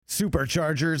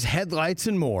superchargers, headlights,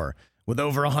 and more. With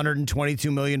over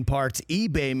 122 million parts,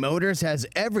 eBay Motors has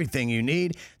everything you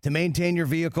need to maintain your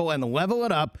vehicle and level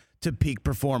it up to peak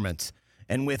performance.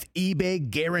 And with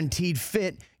eBay Guaranteed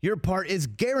Fit, your part is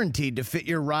guaranteed to fit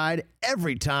your ride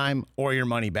every time or your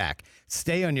money back.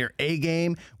 Stay on your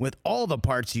A-game with all the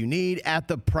parts you need at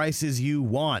the prices you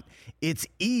want. It's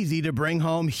easy to bring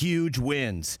home huge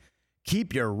wins.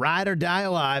 Keep your ride or die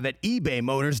alive at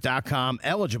ebaymotors.com.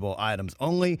 Eligible items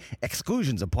only.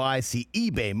 Exclusions apply. See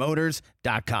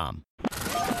ebaymotors.com.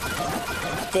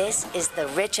 This is the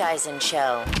Rich Eisen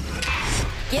Show.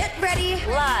 Get ready.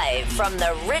 Live from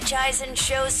the Rich Eisen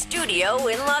Show studio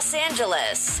in Los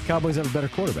Angeles. Cowboys have a better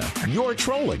quarterback. You're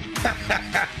trolling.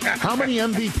 How many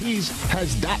MVPs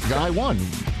has that guy won?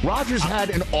 Rodgers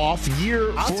had an off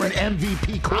year for an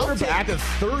MVP quarterback. I'll take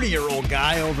the 30-year-old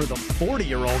guy over the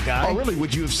 40-year-old guy. Oh, really?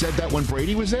 Would you have said that when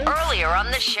Brady was there? Earlier on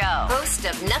the show, host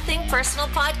of Nothing Personal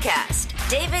Podcast,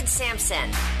 David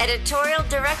Sampson, editorial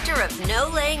director of No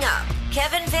Laying Up,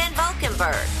 Kevin Van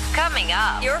Valkenburg. Coming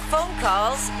up, your phone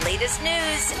calls, latest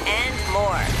news, and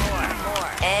more.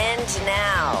 And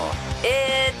now,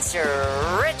 it's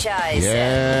Rich Eisen.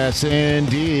 Yes,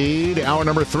 indeed. Hour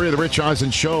number 3 of the Rich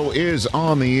Eisen Show is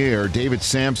on the air. David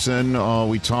Sampson,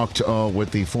 we talked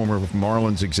with the former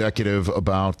Marlins executive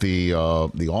about the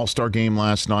All-Star game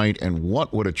last night and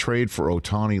what would a trade for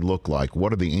Ohtani look like?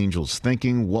 What are the Angels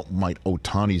thinking? What might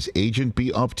Ohtani's agent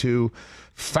be up to?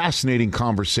 Fascinating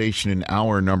conversation in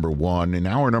hour number 1. In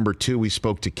hour number 2, we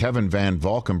spoke to Kevin Van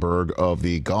Valkenburg of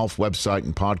the golf website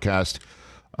and podcast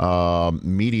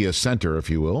media center, if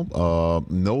you will,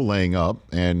 No Laying Up.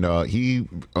 And he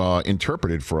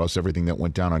interpreted for us everything that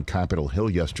went down on Capitol Hill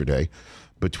yesterday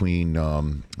between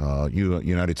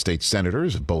United States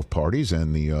senators of both parties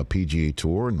and the PGA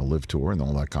Tour and the LIV Tour and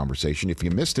all that conversation. If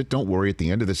you missed it, don't worry. At the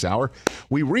end of this hour,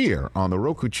 we re-air on the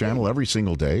Roku channel every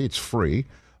single day. It's free.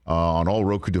 On all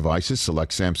Roku devices,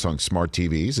 select Samsung Smart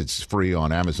TVs. It's free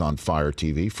on Amazon Fire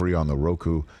TV, free on the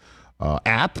Roku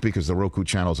app because the Roku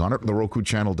channel's on it, and the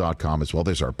RokuChannel.com as well.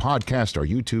 There's our podcast, our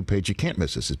YouTube page. You can't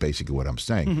miss this is basically what I'm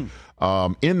saying.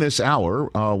 In this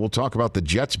hour, we'll talk about the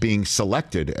Jets being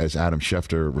selected, as Adam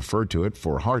Schefter referred to it,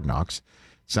 for Hard Knocks.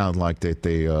 Sound like that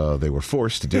they were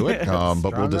forced to do it,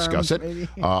 but we'll discuss it.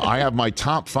 I have my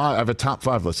top 5. I have a top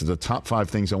 5 list of the top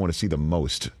 5 things I want to see the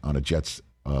most on a Jets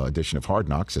edition of Hard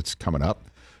Knocks. It's coming up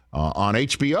on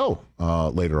HBO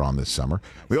later on this summer.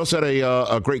 We also had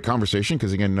a great conversation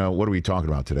because, again, what are we talking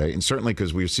about today? And certainly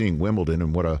because we were seeing Wimbledon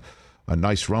and what a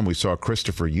nice run we saw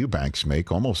Christopher Eubanks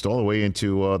make almost all the way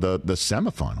into the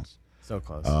semifinals. So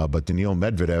close. But Daniil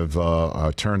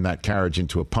Medvedev turned that carriage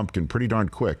into a pumpkin pretty darn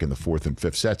quick in the 4th and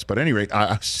 5th sets. But at any rate,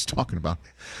 I was just talking about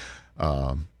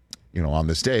on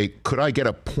this day, could I get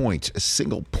a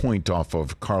single point off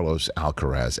of Carlos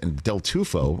Alcaraz? And Del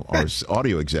Tufo, our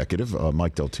audio executive,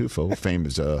 Mike Del Tufo,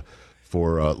 famous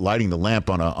for lighting the lamp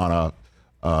on a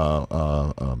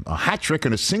hat trick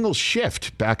in a single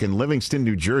shift back in Livingston,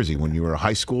 New Jersey, when you were a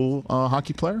high school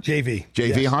hockey player? JV.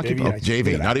 JV yes, hockey?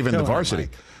 JV, not even the varsity.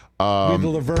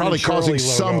 Probably causing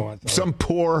some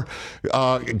poor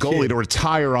goalie to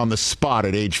retire on the spot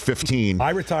at age 15. I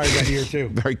retired that year, too.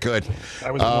 Very good.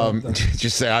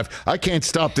 Just say, I can't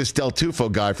stop this Del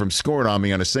Tufo guy from scoring on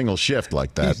me on a single shift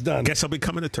like that. He's done. Guess I'll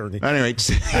become an attorney. Anyway.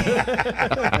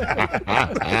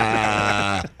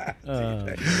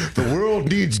 The world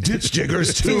needs ditch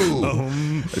diggers,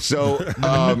 too. So,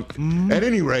 at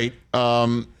any rate,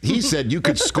 he said you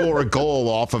could score a goal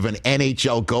off of an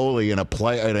NHL goalie in a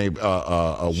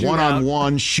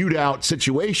one-on-one shootout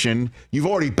situation. You've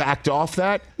already backed off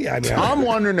that. Yeah, I'm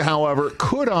wondering, however,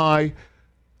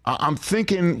 I'm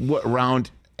thinking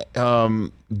around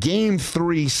game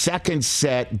 3, second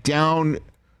set, down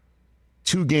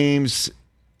 2 games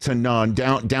to none,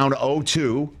 down to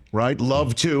 0-2, right?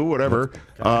 Love 2, whatever.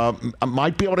 I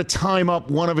might be able to time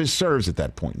up one of his serves at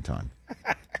that point in time.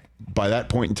 By that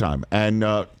point in time. And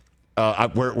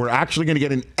we're actually going to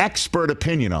get an expert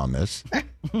opinion on this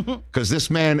because this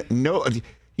man,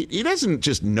 he doesn't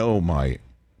just know my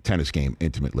tennis game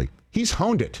intimately. He's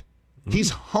honed it. He's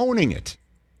honing it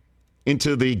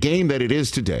into the game that it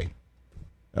is today.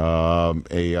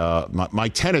 My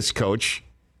tennis coach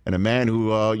and a man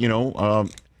who,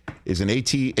 is an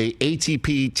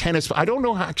ATP tennis. I don't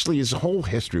know actually his whole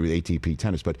history with ATP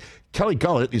tennis, but Kelly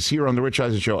Gullett is here on the Rich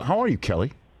Eisen Show. How are you,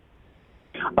 Kelly?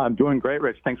 I'm doing great,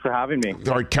 Rich. Thanks for having me.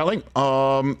 All right, Kelly,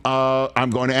 I'm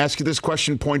going to ask you this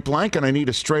question point blank, and I need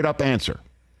a straight-up answer.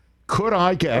 Could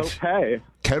I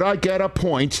get a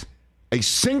point, a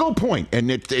single point,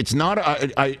 and it's not,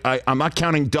 I'm not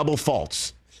counting double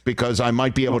faults, because I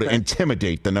might be able to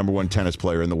intimidate the number 1 tennis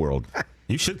player in the world.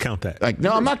 You should count that. Like,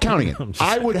 no, I'm not counting it.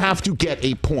 I would have to get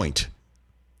a point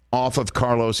off of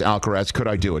Carlos Alcaraz. Could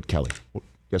I do it, Kelly?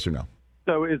 Yes or no?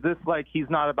 So is this like he's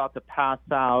not about to pass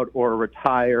out or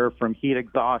retire from heat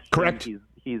exhaustion? Correct. He's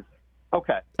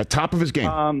okay. At top of his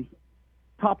game.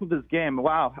 Top of his game.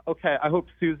 Wow. Okay. I hope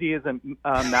Susie isn't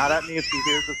mad at me if she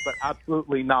hears this, but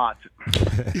absolutely not.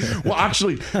 Well,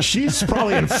 actually, she's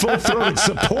probably in full-throated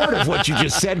support of what you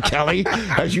just said, Kelly,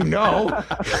 as you know.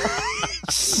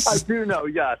 I do know,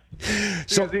 yes.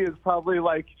 Susie is probably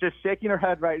like just shaking her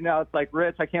head right now. It's like,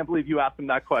 Rich, I can't believe you asked him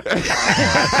that question.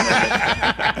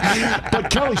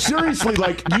 But Kelly, seriously,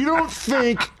 like, you don't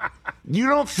think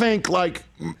like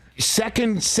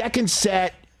second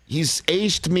set, he's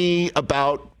aced me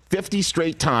about 50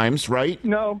 straight times, right?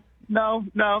 No.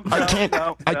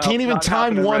 I can't even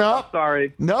time one Rich. up.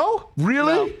 Sorry. No?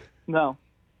 Really? No.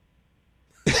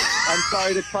 I'm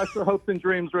sorry to crush your hopes and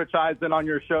dreams, Rich Eisen, on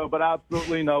your show, but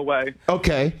absolutely no way.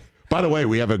 Okay. By the way,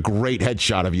 we have a great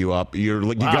headshot of you up.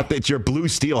 It's your blue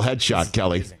steel headshot,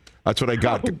 Kelly. That's what I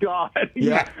got. Oh, God.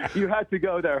 Yeah. You had to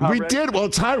go there, huh, We Rich? did. Well,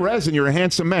 it's high res, and you're a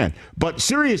handsome man. But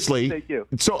seriously, Thank you.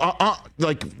 So,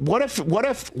 what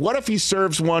if he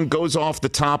serves one, goes off the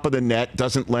top of the net,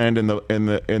 doesn't land in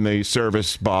the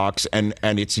service box, and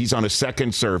he's on a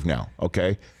second serve now?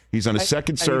 Okay, he's on a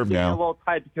second serve he's now. a little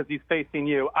tight because he's facing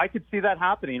you. I could see that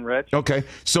happening, Rich. Okay,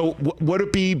 so would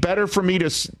it be better for me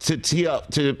to tee up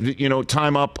to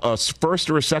time up a first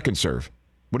or a second serve?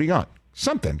 What do you got?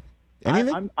 Something.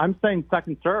 Anything? I'm saying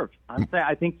second serve.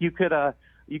 I think you could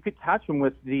catch him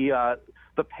with the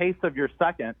pace of your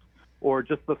second, or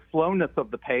just the slowness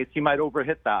of the pace. You might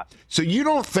overhit that. So you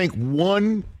don't think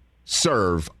one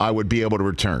serve I would be able to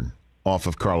return off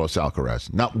of Carlos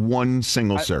Alcaraz? Not one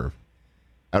single serve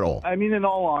at all. I mean, in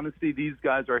all honesty, these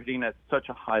guys are hitting at such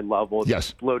a high level. Yes.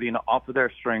 Just floating off of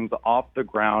their strings, off the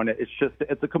ground.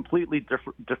 It's a completely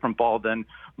different ball than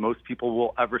most people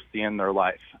will ever see in their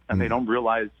life, and they don't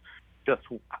realize just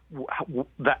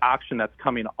the action that's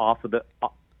coming off of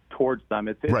towards them.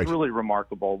 It's right. Really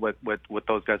remarkable what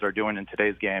those guys are doing in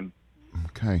today's game.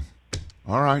 Okay.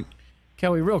 All right.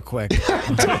 Kelly, real quick.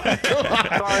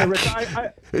 Sorry, Rich.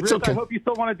 It's Rich, okay. I hope you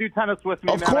still want to do tennis with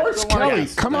me, Of man. course, Kelly.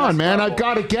 Come on, man. I've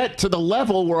got to get to the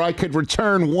level where I could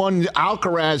return one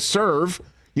Alcaraz serve.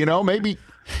 Maybe.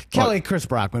 Kelly, Chris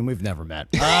Brockman, we've never met.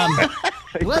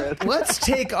 Let's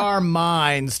take our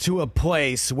minds to a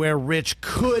place where Rich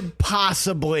could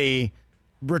possibly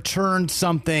return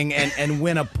something and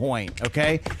win a point,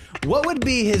 okay? What would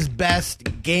be his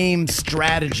best game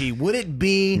strategy? Would it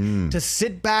be to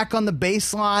sit back on the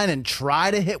baseline and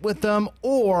try to hit with them,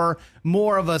 or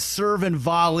more of a serve and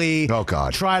volley? Oh,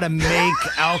 God. Try to make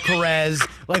Alcaraz,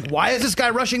 like, why is this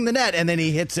guy rushing the net? And then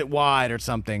he hits it wide or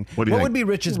something. What do you think? Would be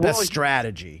Rich's best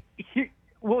strategy?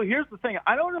 Well, here's the thing.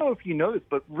 I don't know if you know this,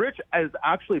 but Rich is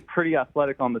actually pretty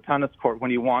athletic on the tennis court when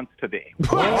he wants to be.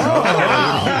 Scouting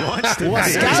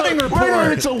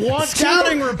report. It's a want to.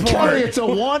 Scouting report. Kelly, it's a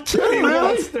want to.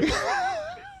 Really?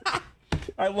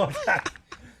 I love that.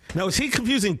 Now, is he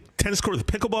confusing tennis court with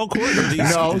pickleball court?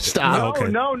 No, stop. No, okay.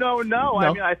 No.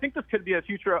 I mean, I think this could be a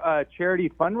future charity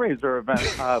fundraiser event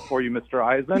for you, Mr.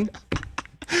 Eisen.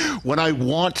 When I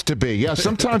want to be, yeah.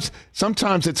 Sometimes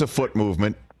it's a foot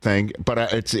movement thing, but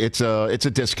it's a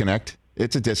disconnect.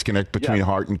 It's a disconnect between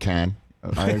heart and can.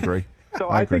 I agree. So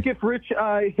I think if Rich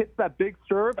hits that big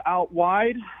serve out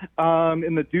wide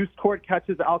in the deuce court,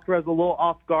 catches Alcaraz a little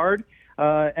off guard,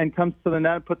 and comes to the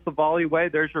net and puts the volley away,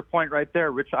 there's your point right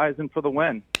there. Rich Eisen for the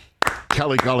win.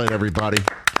 Kelly Gullett, everybody.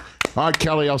 All right,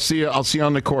 Kelly. I'll see you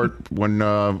on the court when.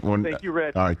 Thank you,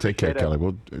 Rich. All right, take care, Kelly.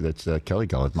 Well, that's Kelly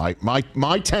Gullett,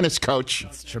 my tennis coach.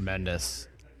 It's tremendous.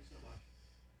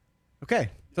 Okay,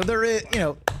 so there is,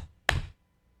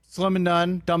 Slim and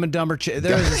None, Dumb and Dumber.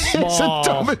 There is a small It's a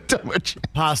Dumb and Dumber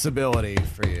possibility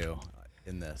for you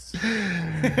in this.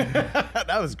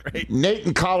 That was great. Nate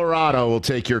in Colorado will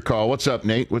take your call. What's up,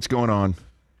 Nate? What's going on?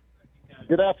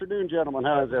 Good afternoon, gentlemen.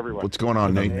 How is everyone? What's going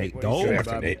on, Nate? Nate. Hey,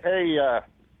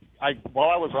 while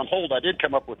I was on hold, I did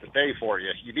come up with a day for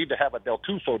you. You need to have a Del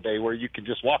Tufo day where you can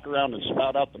just walk around and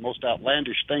spout out the most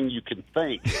outlandish thing you can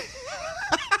think.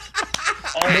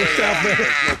 There's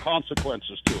no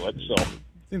consequences to it, so.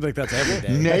 Seems like that's every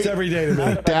day. Nate, That's every day to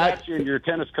me. That you and your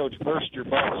tennis coach burst your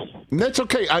bubbles. That's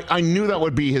okay. I knew that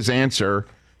would be his answer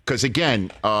because,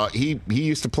 again, he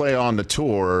used to play on the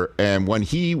tour, and when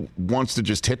he wants to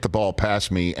just hit the ball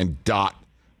past me and dot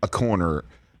a corner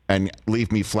and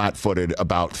leave me flat-footed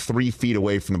about 3 feet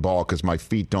away from the ball because my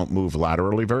feet don't move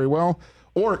laterally very well,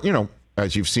 or,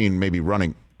 as you've seen maybe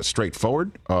running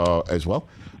straightforward as well.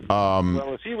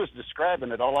 Well, as he was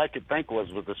describing it, all I could think was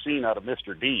the scene out of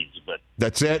Mr. Deeds. But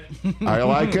that's it. I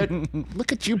like it.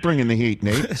 Look at you bringing the heat,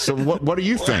 Nate. So what do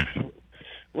you think?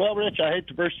 Well, Rich, I hate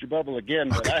to burst your bubble again,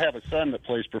 but I have a son that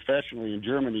plays professionally in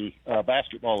Germany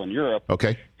basketball in Europe.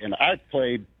 Okay. And I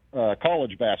played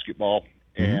college basketball,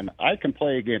 and I can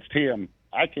play against him.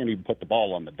 I can't even put the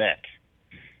ball on the deck.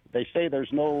 They say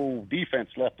there's no defense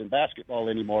left in basketball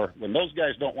anymore. When those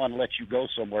guys don't want to let you go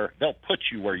somewhere, they'll put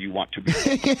you where you want to be.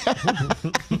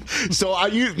 So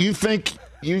you think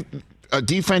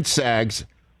defense sags,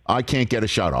 I can't get a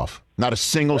shot off. Not a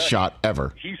single shot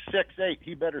ever. He's 6'8".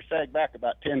 He better sag back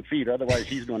about 10 feet. Otherwise,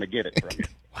 he's going to get it from you.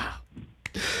 Wow.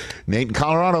 Nate in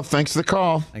Colorado, thanks for the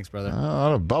call. Thanks, brother.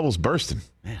 The bubble's bursting.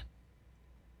 Man.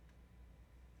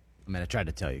 I mean, I tried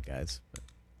to tell you guys. But...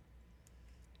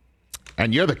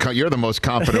 And you're the most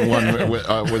confident one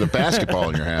with a basketball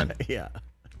in your hand. Yeah.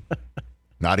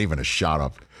 Not even a shot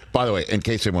up. By the way, in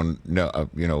case anyone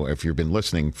if you've been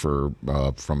listening from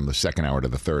the second hour to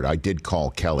the third, I did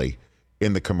call Kelly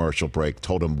in the commercial break,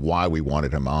 told him why we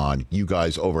wanted him on. You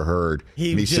guys overheard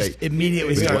me just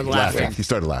immediately started laughing. He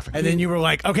started laughing. And then you were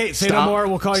like, okay, say no more.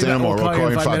 We'll call you back. We'll call you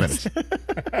in 5 minutes.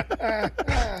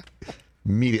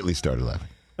 Immediately started laughing.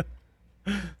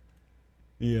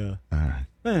 Yeah. All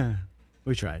right.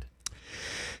 We tried.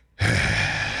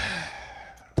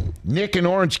 Nick in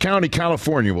Orange County,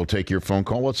 California will take your phone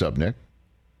call. What's up, Nick?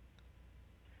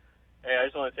 Hey, I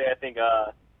just want to say I think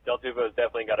Del Tuffo's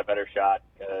definitely got a better shot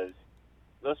because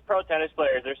those pro tennis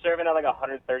players, they're serving at like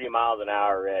 130 miles an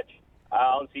hour, Rich.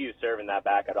 I don't see you serving that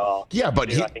back at all. Yeah,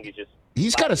 but I think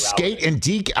he's got to skate and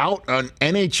deke out an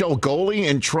NHL goalie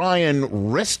and try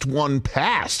and wrist one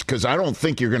past because I don't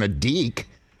think you're going to deke.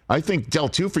 I think Del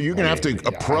Tuffo, you're going to have to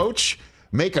approach,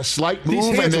 make a slight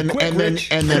move, and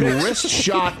then wrist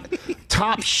shot,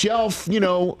 top shelf,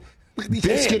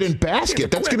 biscuit and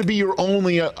basket. That's going to be your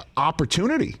only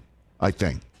opportunity, I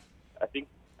think. I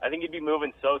think he'd be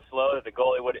moving so slow that the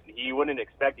goalie wouldn't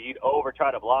expect it. He'd over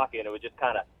try to block it, and it would just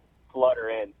kind of flutter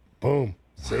in. Boom.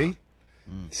 See,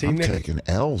 I'm taking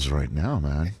L's right now,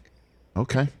 man.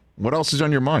 Okay. What else is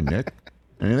on your mind, Nick?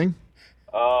 Anything?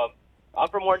 I'm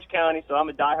from Orange County, so I'm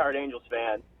a diehard Angels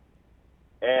fan.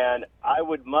 And I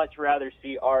would much rather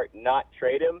see Art not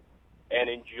trade him and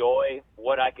enjoy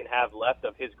what I can have left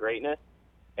of his greatness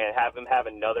and have him have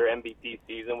another MVP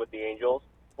season with the Angels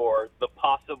for the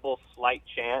possible slight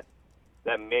chance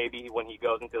that maybe when he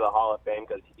goes into the Hall of Fame,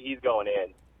 because he's going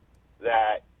in,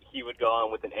 that he would go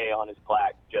on with an A on his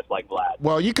plaque, just like Vlad.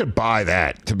 Well, you could buy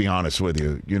that, to be honest with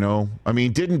you. I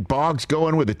mean, didn't Boggs go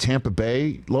in with a Tampa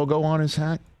Bay logo on his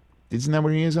hat? Isn't that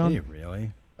what he is on? Did he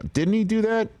really? Didn't he do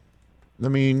that? I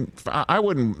mean, I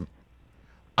wouldn't.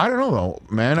 I don't know, though,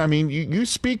 man. I mean, you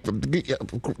speak.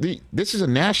 This is a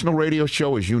national radio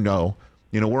show, as you know.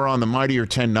 We're on the Mightier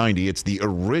 1090. It's the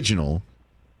original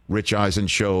Rich Eisen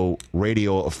Show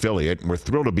radio affiliate. And we're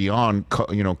thrilled to be on,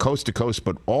 coast to coast,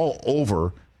 but all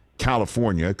over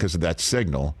California because of that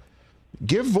signal.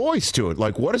 Give voice to it.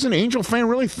 Like, what does an Angel fan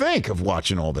really think of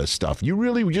watching all this stuff? You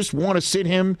really just want to sit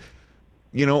him,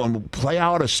 and play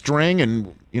out a string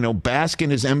and, bask in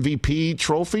his MVP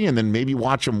trophy and then maybe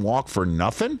watch him walk for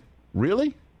nothing?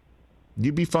 Really?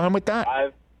 You'd be fine with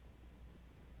that?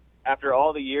 After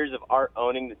all the years of Art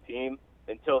owning the team,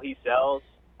 until he sells,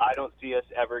 I don't see us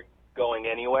ever going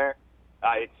anywhere.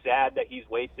 It's sad that he's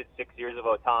wasted 6 years of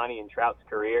Ohtani and Trout's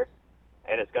career,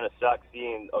 and it's going to suck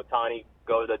seeing Ohtani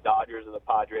go to the Dodgers or the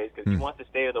Padres because he wants to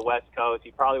stay to the West Coast.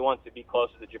 He probably wants to be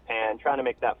closer to Japan, trying to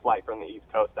make that flight from the East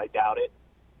Coast. I doubt it.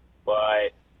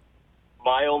 But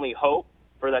my only hope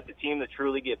for that the team to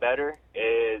truly get better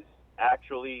is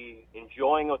actually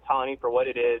enjoying Ohtani for what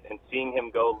it is and seeing him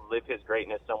go live his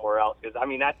greatness somewhere else. Because, I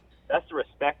mean, that's the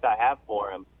respect I have for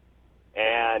him.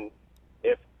 And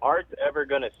if Art's ever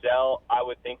going to sell, I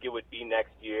would think it would be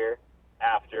next year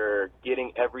after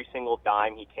getting every single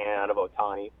dime he can out of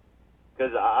Ohtani.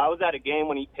 Because I was at a game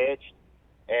when he pitched,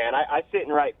 and I sit in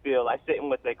right field. I sit in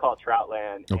what they call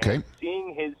Troutland. Okay. And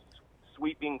seeing his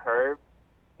sweeping curve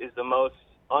is the most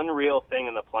unreal thing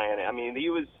on the planet. I mean,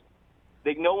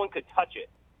 no one could touch it.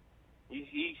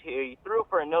 He threw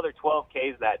for another 12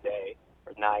 Ks that day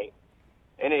or night,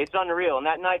 and it's unreal. And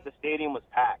that night the stadium was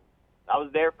packed. I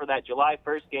was there for that July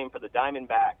 1st game for the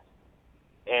Diamondbacks,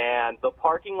 and the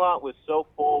parking lot was so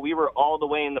full. We were all the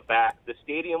way in the back. The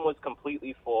stadium was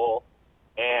completely full,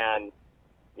 and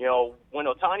when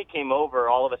Ohtani came over,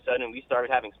 all of a sudden we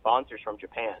started having sponsors from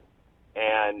Japan.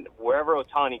 And wherever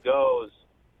Ohtani goes,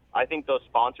 I think those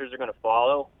sponsors are going to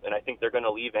follow, and I think they're going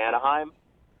to leave Anaheim.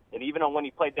 And even when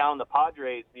he played down the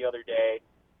Padres the other day,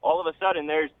 all of a sudden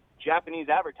there's Japanese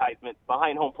advertisements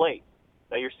behind home plate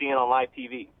that you're seeing on live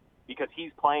TV because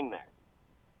he's playing there.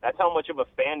 That's how much of a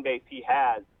fan base he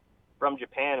has from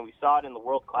Japan, and we saw it in the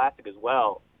World Classic as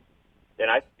well. And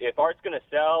if Art's going to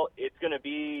sell, it's going to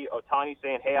be Ohtani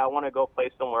saying, hey, I want to go play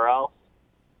somewhere else.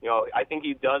 You know, I think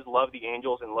he does love the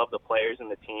Angels and love the players and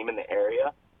the team in the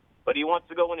area, but he wants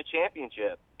to go win a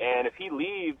championship. And if he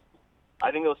leaves,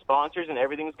 I think those sponsors and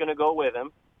everything's going to go with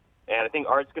him. And I think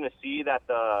Art's going to see that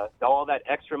all that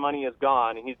extra money is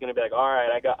gone, and he's going to be like, all right,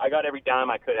 I got every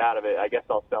dime I could out of it. I guess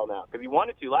I'll sell now. Because he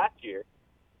wanted to last year.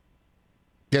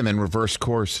 Yeah, and then reverse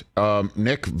course.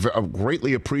 Nick,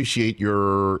 greatly appreciate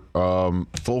your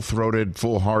full-throated,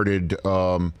 full-hearted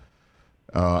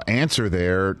answer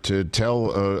there to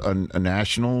tell a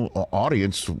national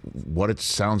audience what it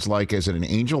sounds like as an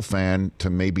Angel fan to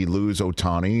maybe lose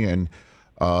Ohtani. And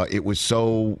it was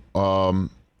so,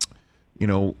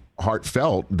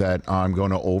 heartfelt that I'm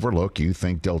going to overlook. You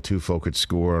think Del Tufo could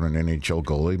score on an NHL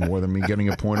goalie more than me getting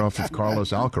a point off of Carlos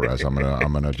Alcaraz.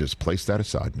 I'm gonna just place that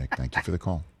aside, Nick. Thank you for the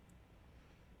call.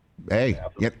 Hey,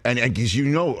 yeah, and because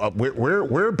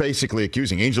we're basically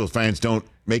accusing Angels fans don't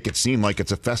make it seem like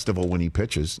it's a festival when he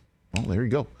pitches. Well, there you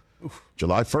go.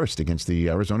 July 1st against the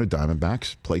Arizona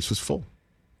Diamondbacks, place was full.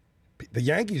 The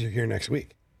Yankees are here next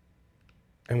week,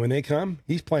 and when they come,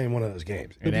 he's playing one of those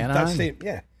games. In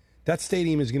Anaheim? That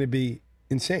stadium is going to be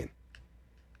insane.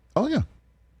 Oh, yeah.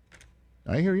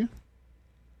 I hear you.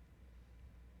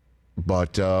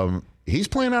 But he's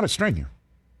playing out of string here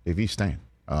if he's staying.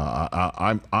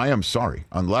 I am sorry.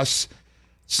 Unless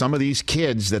some of these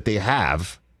kids that they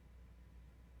have,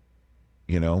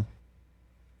 some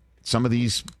of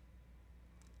these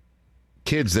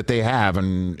kids that they have,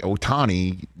 and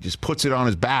Ohtani just puts it on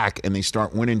his back and they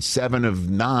start winning 7 of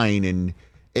 9 and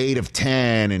 8 of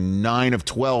 10 and 9 of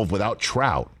 12 without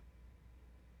Trout.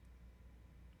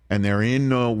 And they're in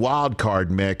the wild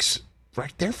card mix.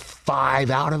 Right, they're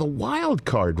 5 out of the wild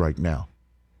card right now.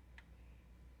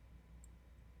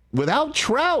 Without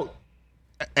Trout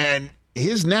and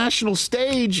his national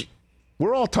stage,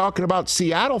 we're all talking about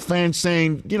Seattle fans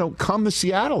saying, come to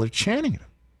Seattle. They're chanting it.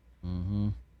 Mm-hmm.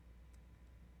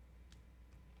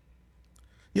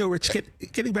 Rich,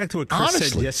 getting back to what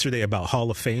Chris said yesterday about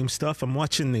Hall of Fame stuff, I'm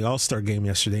watching the All-Star game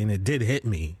yesterday, and it did hit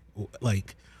me.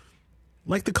 Like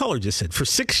the caller just said, for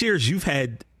 6 years, you've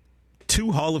had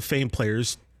 2 Hall of Fame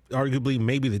players, arguably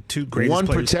maybe the 2 greatest one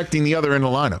players. Protecting the other in the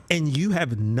lineup. And you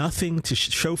have nothing to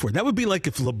show for it. That would be like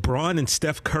if LeBron and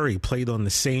Steph Curry played on the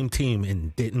same team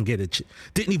and didn't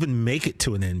even make it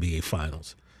to an NBA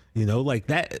Finals. Like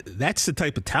that's the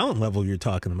type of talent level you're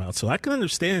talking about. So I can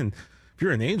understand if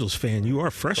you're an Angels fan, you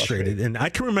are frustrated. And I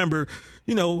can remember,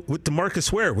 with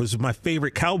DeMarcus Ware was my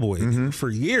favorite Cowboy for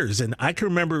years. And I can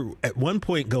remember at one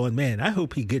point going, man, I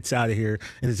hope he gets out of here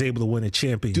and is able to win a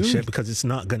championship because it's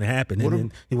not going to happen. And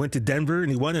then he went to Denver and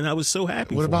he won, and I was so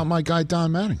happy. What about my guy,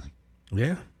 Don Mattingly?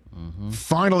 Yeah. Mm-hmm.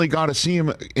 Finally got to see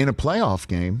him in a playoff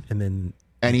game.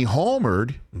 And he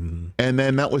homered, and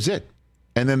then that was it.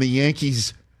 And then the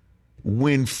Yankees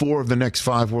win 4 of the next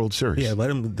 5 World Series. Yeah, let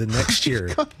him the next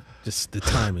year. Just the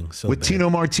timing. So with bad. Tino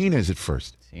Martinez at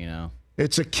first. Tino.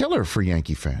 It's a killer for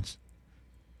Yankee fans.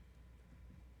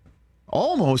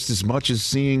 Almost as much as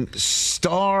seeing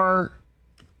Star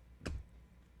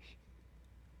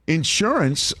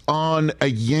Insurance on a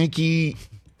Yankee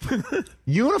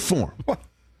uniform.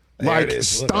 Like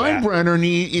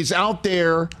Steinbrenner is out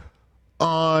there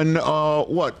on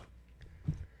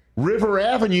River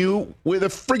Avenue with a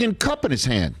friggin' cup in his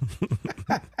hand.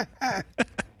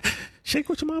 Shake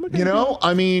what your mama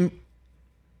did.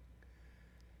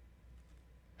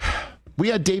 We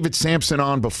had David Sampson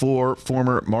on before,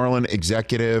 former Marlin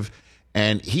executive,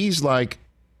 and he's like,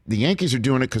 the Yankees are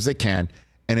doing it because they can,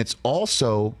 and it's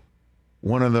also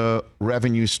one of the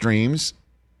revenue streams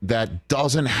that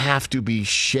doesn't have to be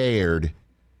shared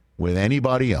with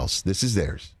anybody else. This is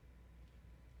theirs.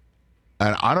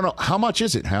 And I don't know, how much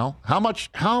is it, Hal? How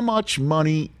much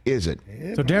money is it?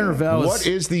 So Darren Ravel what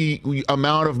is the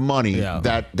amount of money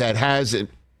that has it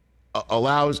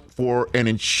allows for an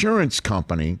insurance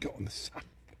company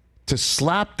to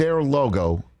slap their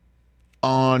logo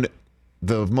on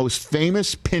the most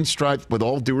famous pinstripe, with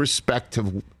all due respect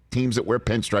to teams that wear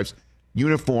pinstripes,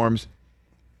 uniforms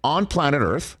on planet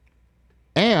Earth,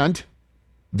 and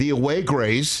the away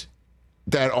grays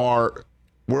that are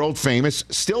world famous,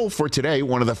 still for today,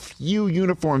 one of the few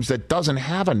uniforms that doesn't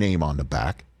have a name on the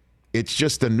back. It's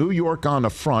just the New York on the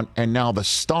front, and now the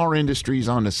Star Industries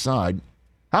on the side.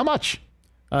 How much?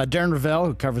 Darren Ravel,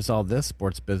 who covers all this,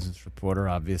 sports business reporter,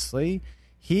 obviously,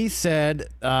 he said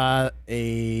a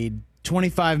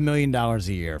 $25 million a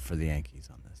year for the Yankees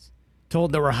on this.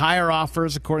 Told there were higher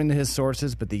offers, according to his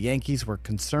sources, but the Yankees were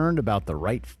concerned about the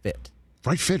right fit.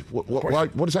 Right fit?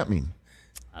 What does that mean?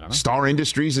 I don't know. Star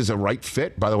Industries is a right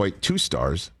fit. By the way, 2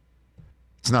 stars.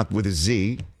 It's not with a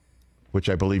Z, which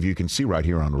I believe you can see right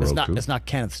here on the Roku. It's not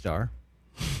Kenneth Starr.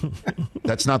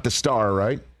 That's not the star,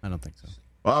 right? I don't think so.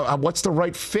 What's the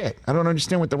right fit? I don't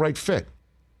understand what the right fit.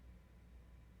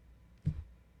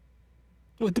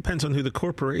 Well, it depends on who the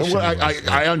corporation is.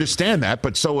 I understand that,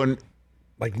 but so when...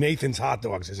 Like Nathan's Hot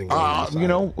Dogs isn't going you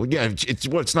know, yeah,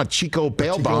 it's not Chico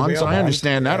bail bonds. I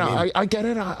understand that. I get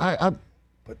it.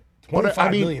 But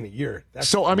 $25 million a year.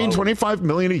 So, I mean, $25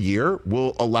 million a year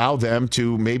will allow them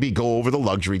to maybe go over the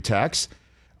luxury tax.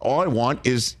 All I want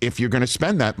is, if you're going to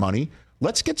spend that money,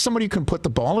 let's get somebody who can put the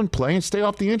ball in play and stay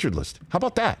off the injured list. How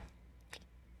about that?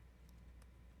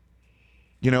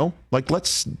 You know, like,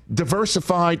 let's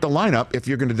diversify the lineup if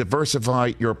you're going to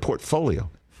diversify your portfolio.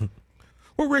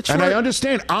 Well, Rich, and I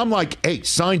understand. I'm like, hey,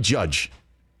 sign Judge.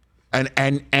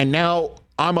 And now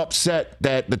I'm upset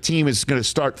that the team is going to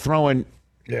start throwing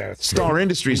Star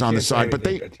Industries on the side. But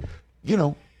they, you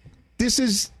know, this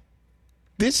is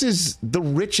the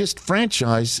richest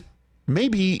franchise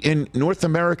maybe in North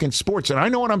American sports. And I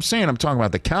know what I'm saying. I'm talking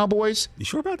about the Cowboys. You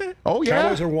sure about that? Oh, yeah.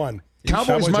 Cowboys are one.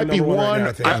 Cowboys might be one.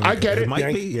 Right now, I get it.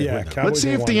 Might be. Yeah. Let's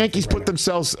see if the Yankees put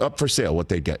themselves up for sale, what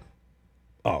they get.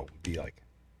 Oh, be like.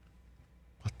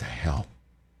 What the hell?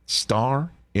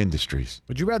 Star Industries.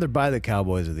 Would you rather buy the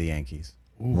Cowboys or the Yankees?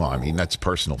 Well, I mean, that's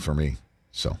personal for me.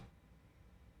 So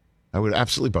I would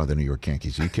absolutely buy the New York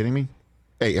Yankees. Are you kidding me?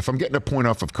 Hey, if I'm getting a point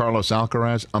off of Carlos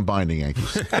Alcaraz, I'm buying the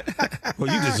Yankees.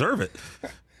 Well, you deserve it.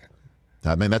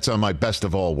 I mean, that's on my best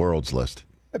of all worlds list.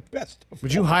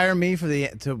 Would you hire me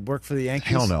to work for the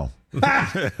Yankees? Hell no.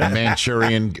 A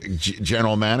Manchurian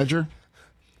general manager?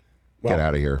 Well, get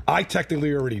out of here. I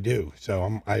technically already do,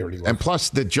 so I already love And plus,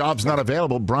 the job's not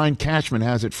available. Brian Cashman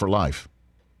has it for life.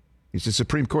 He's the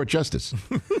Supreme Court Justice.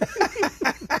 And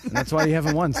that's why you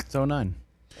haven't won since 09.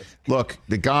 Look,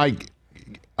 the guy... he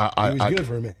was good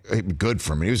for a minute. Good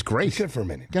for a minute. He was great. He's good for a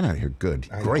minute. Get out of here. Good.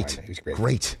 Great. He was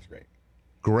great.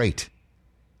 Great.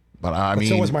 But I mean...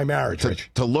 so was my marriage,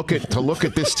 Rich. To look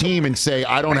at this team and say,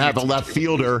 I don't have a left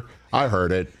fielder. I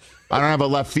heard it. I don't have a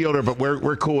left fielder, but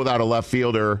we're cool without a left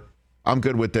fielder. I'm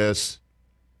good with this.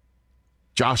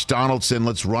 Josh Donaldson,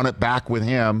 let's run it back with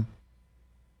him.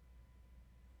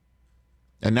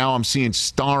 And now I'm seeing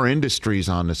Star Industries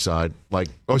on the side.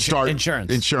 Star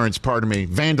Insurance, pardon me.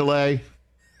 Vandalay.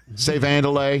 Say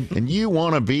Vandalay. And you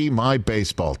want to be my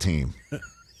baseball team.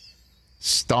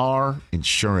 Star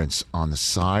Insurance on the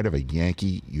side of a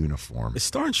Yankee uniform. Is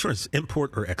Star Insurance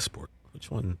import or export?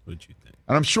 Which one would you think?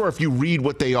 And I'm sure if you read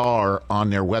what they are on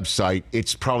their website,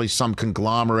 it's probably some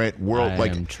conglomerate world.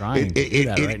 I'm trying to do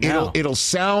that right now. It'll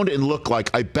sound and look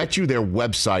like, I bet you their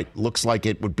website looks like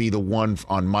it would be the one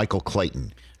on Michael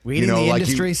Clayton. Leading the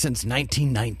industry since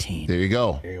 1919. There you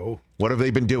go. What have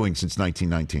they been doing since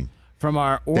 1919? From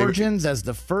our origins as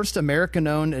the first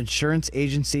American-owned insurance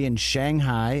agency in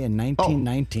Shanghai in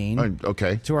 1919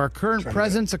 to our current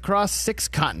presence across 6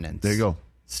 continents. There you go.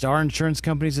 Star Insurance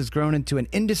Companies has grown into an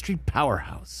industry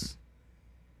powerhouse.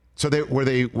 So they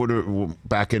were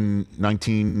back in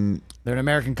 19... They're an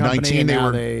American company, and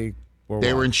now they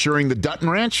were insuring the Dutton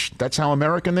Ranch? That's how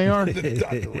American they are? The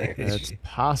Dutton Ranch. That's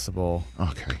possible.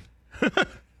 Okay.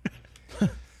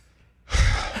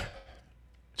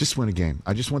 Just win a game.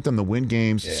 I just want them to win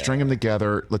games, string them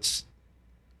together.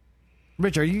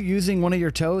 Rich, are you using one of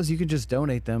your toes? You can just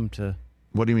donate them to...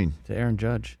 What do you mean? To Aaron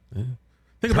Judge. Yeah.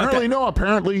 Apparently, no.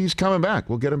 Apparently, he's coming back.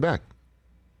 We'll get him back.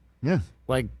 Yeah.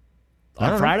 Like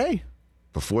on Friday?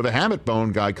 Before the Hammett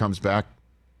Bone guy comes back.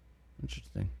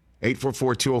 Interesting.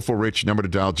 844-204-RICH, number to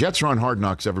dial. Jets are on Hard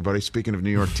Knocks, everybody. Speaking of New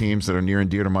York teams that are near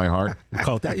and dear to my heart. We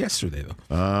called that yesterday, though.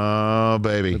 Oh,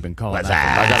 baby. We've been calling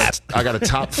that. I got a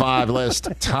top 5 list.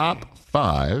 Top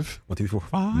 5. 1, 2, 3, 4,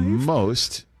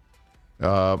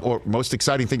 5. Most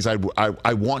exciting things I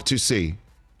want to see.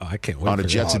 Oh, I can't wait on a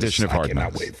Jets edition of Hard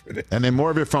Knocks. Wait for this. And then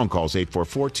more of your phone calls,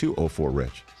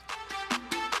 844-204-RICH.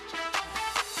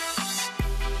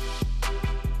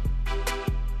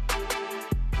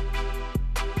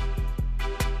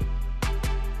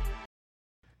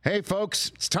 Hey,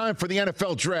 folks, it's time for the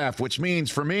NFL Draft, which means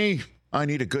for me, I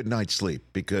need a good night's sleep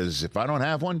because if I don't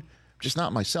have one, I'm just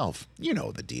not myself. You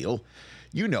know the deal.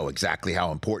 You know exactly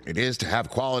how important it is to have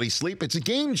quality sleep. It's a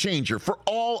game changer for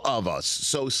all of us.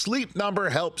 So Sleep Number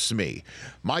helps me.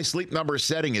 My Sleep Number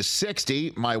setting is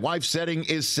 60. My wife's setting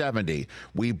is 70.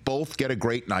 We both get a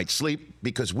great night's sleep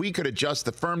because we could adjust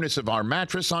the firmness of our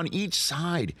mattress on each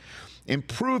side.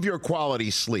 Improve your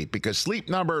quality sleep because Sleep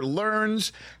Number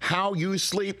learns how you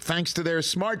sleep thanks to their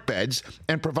smart beds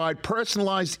and provide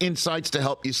personalized insights to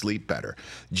help you sleep better.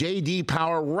 J.D.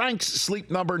 Power ranks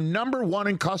Sleep Number number one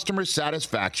in customer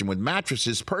satisfaction with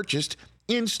mattresses purchased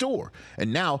in store.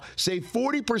 And now, save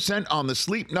 40% on the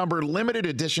Sleep Number limited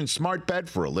edition smart bed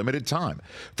for a limited time.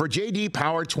 For J.D.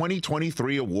 Power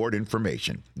 2023 award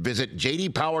information, visit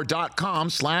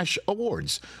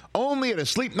jdpower.com/awards. Only at a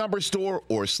Sleep Number store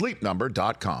or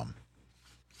sleepnumber.com.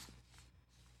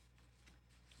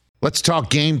 Let's talk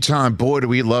Game Time. Boy, do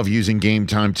we love using Game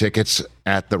Time tickets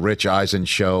at the Rich Eisen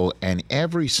Show. And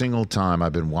every single time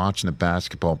I've been watching the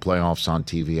basketball playoffs on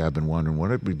TV, I've been wondering what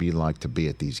it would be like to be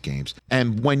at these games.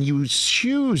 And when you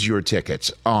choose your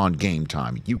tickets on Game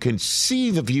Time, you can see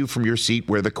the view from your seat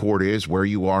where the court is, where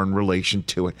you are in relation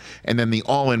to it, and then the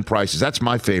all-in prices. That's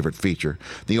my favorite feature.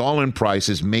 The all-in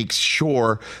prices makes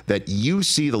sure that you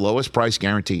see the lowest price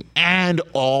guarantee and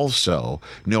also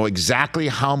know exactly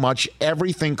how much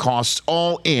everything costs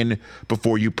all in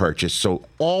before you purchase. So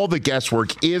all the guesswork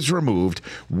is removed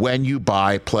when you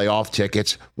buy playoff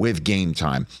tickets with Game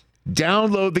Time.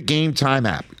 Download the Game Time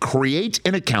app, create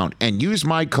an account, and use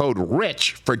my code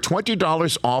RICH for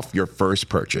 $20 off your first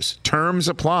purchase. Terms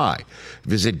apply.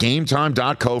 Visit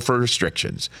GameTime.co for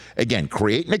restrictions. Again,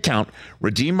 create an account,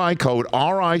 redeem my code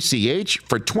RICH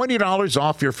for $20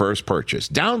 off your first purchase.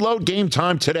 Download Game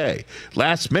Time today.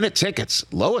 Last minute tickets,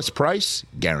 lowest price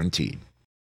guaranteed.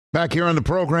 Back here on the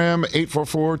program,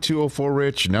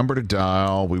 844-204-RICH, number to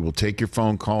dial. We will take your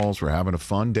phone calls. We're having a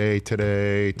fun day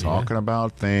today, talking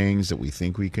about things that we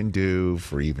think we can do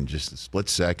for even just a split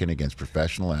second against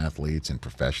professional athletes in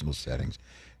professional settings.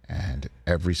 And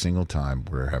every single time,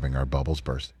 we're having our bubbles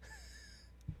burst.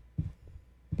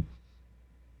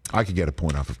 I could get a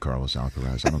point off of Carlos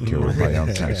Alcaraz. I don't care what my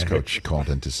own tennis coach called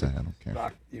in to say. I don't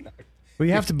care. Well,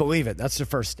 you have to believe it. That's the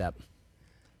first step.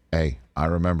 Hey, I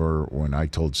remember when I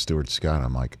told Stuart Scott,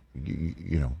 I'm like,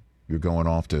 you know, you're going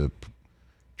off to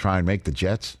try and make the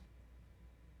Jets.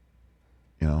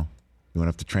 You know, you went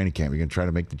up to training camp. You're going to try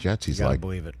to make the Jets. He's like,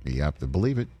 believe it. You have to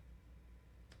believe it.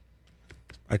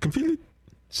 I can feel it.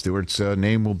 Stuart's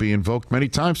name will be invoked many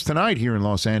times tonight here in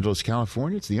Los Angeles,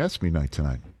 California. It's the ESPY night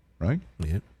tonight, right?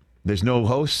 Yeah. There's no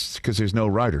hosts because there's no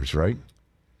writers, right?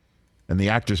 And the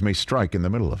actors may strike in the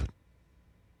middle of it.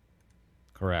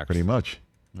 Correct. Pretty much.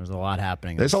 There's a lot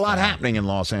happening. There's a lot happening in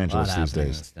Los Angeles these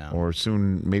days. Or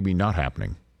soon maybe not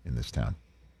happening in this town.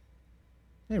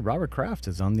 Hey, Robert Kraft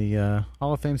is on the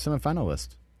Hall of Fame semifinal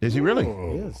list. Is he really?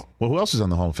 He is. Well, who else is on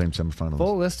the Hall of Fame semifinal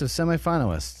Full list? list of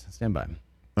semifinalists. Stand by.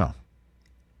 Oh.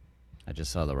 I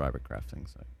just saw the Robert Kraft thing,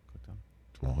 so I clicked on.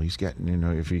 Well, he's getting, you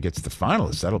know, if he gets the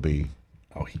finalists, that'll be...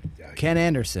 Ken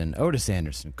Anderson, Otis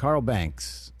Anderson, Carl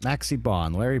Banks, Maxie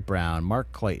Bond, Larry Brown,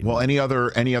 Mark Clayton. Well, any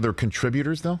other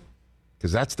contributors, though?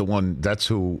 Because that's the one, that's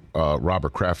who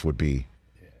Robert Kraft would be.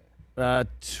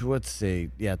 Let's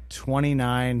see. Yeah,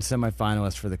 29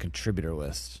 semifinalists for the contributor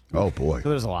list. Oh, boy. So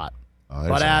there's a lot.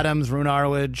 Bud Adams, Rune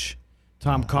Arledge,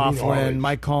 Tom Coughlin,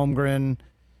 Mike Holmgren,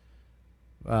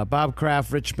 Bob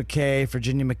Kraft, Rich McKay,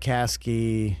 Virginia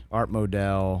McCaskey, Art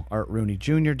Modell, Art Rooney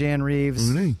Jr., Dan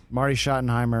Reeves, Marty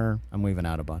Schottenheimer. I'm leaving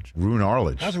out a bunch. Rune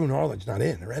Arledge. How's Rune Arledge not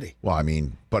in already? Well, I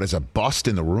mean, but as a bust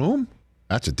in the room,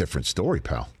 that's a different story,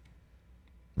 pal.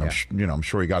 I'm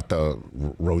sure he got the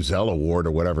Roselle Award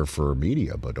or whatever for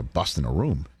media, but a bust in a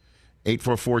room.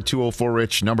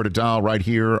 844-204-RICH, number to dial right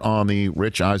here on the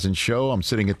Rich Eisen Show. I'm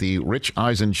sitting at the Rich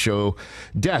Eisen Show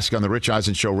desk on the Rich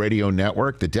Eisen Show radio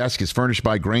network. The desk is furnished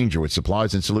by Grainger with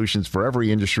supplies and solutions for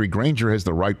every industry. Grainger has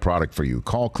the right product for you.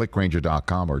 Call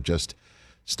clickgrainger.com or just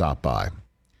stop by.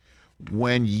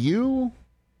 When you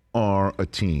are a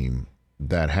team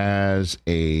that has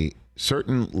a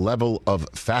certain level of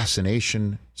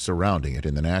fascination surrounding it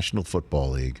in the National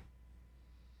Football League,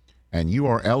 and you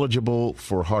are eligible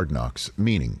for Hard Knocks,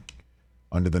 meaning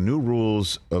under the new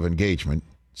rules of engagement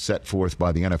set forth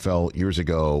by the NFL years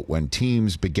ago when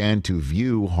teams began to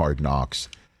view Hard Knocks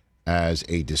as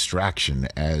a distraction,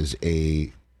 as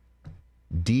a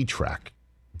detract,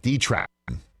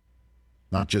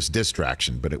 not just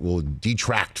distraction, but it will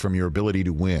detract from your ability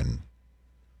to win.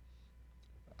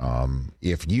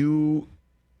 If you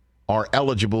are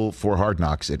eligible for Hard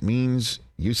Knocks, it means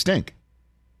you stink.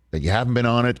 That you haven't been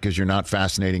on it because you're not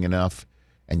fascinating enough,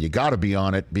 and you got to be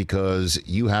on it because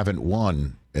you haven't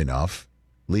won enough,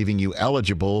 leaving you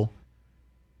eligible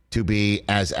to be,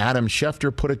 as Adam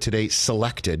Schefter put it today,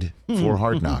 selected for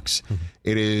Hard Knocks.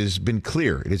 It has been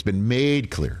clear. It has been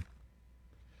made clear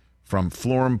from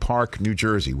Florham Park, New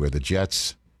Jersey, where the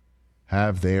Jets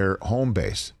have their home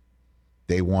base.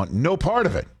 They want no part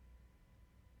of it.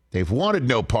 They've wanted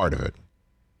no part of it.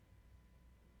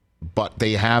 but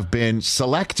they have been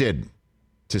selected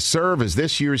to serve as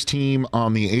this year's team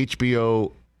on the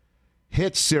HBO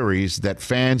hit series that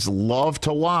fans love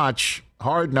to watch,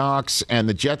 Hard Knocks, and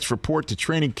the Jets report to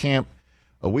training camp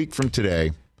a week from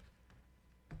today.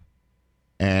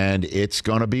 And it's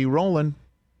going to be rolling.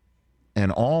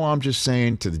 And all I'm just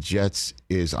saying to the Jets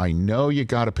is I know you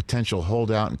got a potential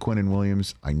holdout in Quinnen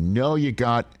Williams. I know you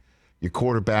got your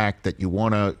quarterback that you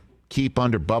want to keep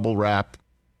under bubble wrap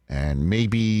and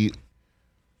maybe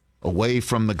away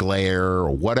from the glare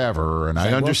or whatever. And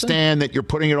I understand that you're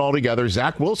putting it all together.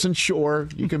 Zach Wilson, sure,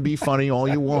 you can be funny all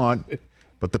you want.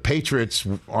 But the Patriots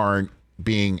aren't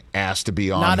being asked to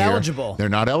be on Not here. eligible. They're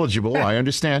not eligible. I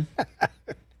understand.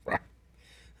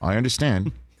 I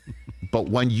understand. But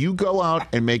when you go out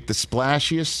and make the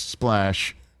splashiest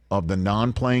splash of the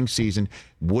non-playing season,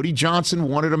 Woody Johnson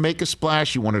wanted to make a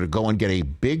splash. He wanted to go and get a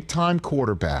big-time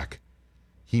quarterback.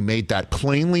 He made that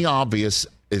plainly obvious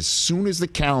as soon as the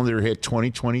calendar hit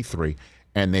 2023,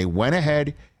 and they went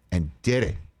ahead and did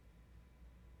it.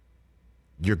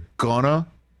 You're going to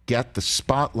get the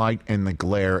spotlight and the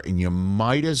glare, and you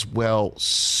might as well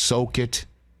soak it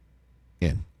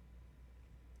in.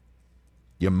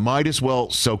 You might as well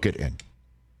soak it in.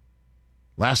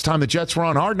 Last time the Jets were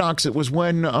on Hard Knocks, it was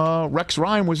when Rex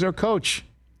Ryan was their coach.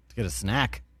 To get a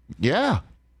snack. Yeah.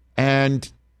 And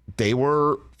they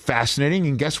were fascinating,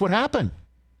 and guess what happened?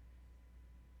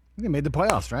 They made the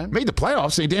playoffs, right? Made the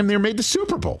playoffs. They damn near made the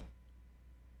Super Bowl.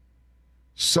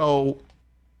 So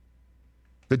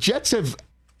the Jets have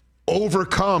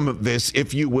overcome this,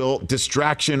 if you will,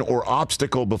 distraction or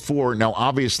obstacle before. Now,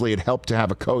 obviously, it helped to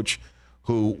have a coach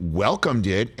who welcomed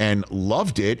it and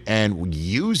loved it and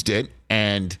used it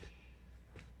and,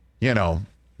 you know,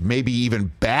 maybe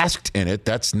even basked in it.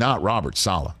 That's not Robert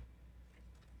Saleh.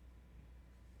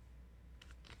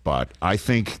 But I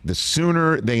think the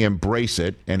sooner they embrace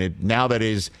it, and now that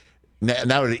it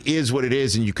is what it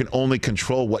is, and you can only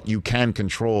control what you can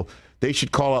control, they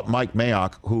should call up Mike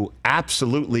Mayock, who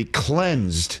absolutely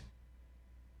cleansed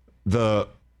the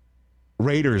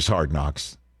Raiders' Hard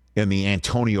Knocks in the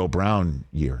Antonio Brown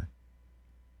year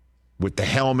with the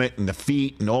helmet and the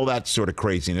feet and all that sort of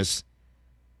craziness.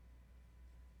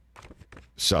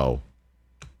 So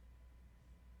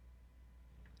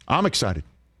I'm excited.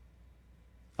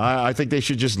 I think they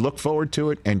should just look forward to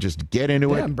it and just get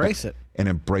into it. Embrace it. And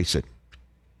embrace it.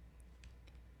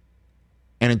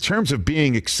 And in terms of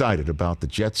being excited about the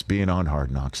Jets being on Hard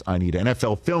Knocks, I need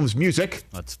NFL Films music.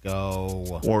 Let's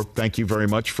go. Or thank you very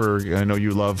much for, I know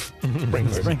you love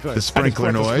Sprinkler. the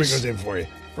sprinkler noise. Sprinklers in for you.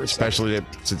 Especially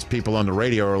since people on the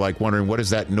radio are like wondering, what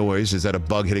is that noise? Is that a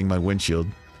bug hitting my windshield?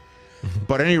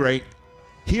 But at any rate,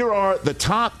 here are the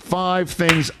top 5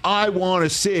 things I want to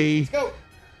see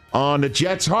on the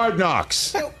Jets Hard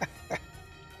Knocks.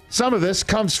 Some of this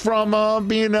comes from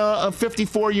being a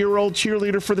 54-year-old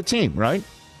cheerleader for the team, right?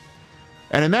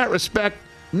 And in that respect,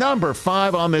 number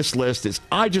 5 on this list is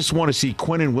I just want to see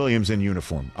Quinnen Williams in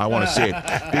uniform. I want to see it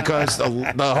because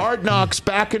the Hard Knocks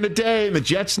back in the day, the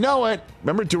Jets know it.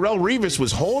 Remember, Darrelle Revis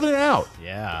was holding out.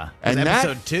 Yeah. And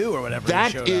episode 2 or whatever.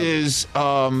 That is,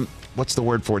 what's the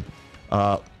word for it?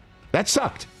 That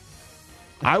sucked.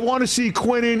 I want to see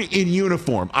Quinnen in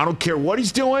uniform. I don't care what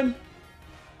he's doing.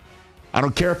 I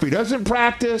don't care if he doesn't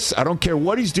practice. I don't care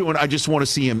what he's doing. I just want to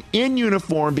see him in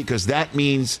uniform because that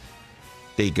means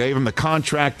they gave him the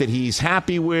contract that he's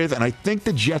happy with, and I think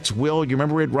the Jets will. You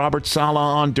remember we had Robert Saleh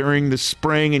on during the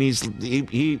spring, and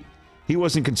he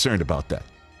wasn't concerned about that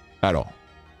at all.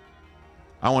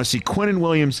 I want to see Quinnen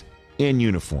Williams in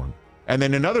uniform. And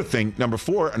then another thing, number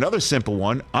 4, another simple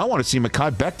one, I want to see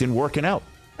Mekhi Becton working out.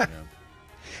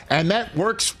 And that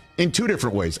works in 2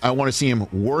 different ways. I want to see him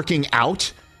working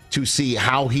out to see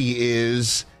how he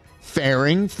is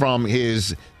faring from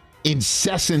his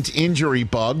incessant injury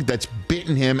bug that's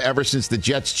bitten him ever since the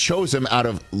Jets chose him out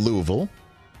of Louisville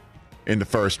in the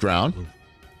first round.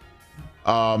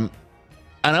 And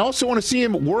I also want to see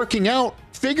him working out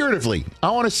figuratively.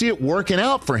 I want to see it working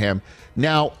out for him.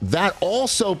 Now, that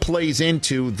also plays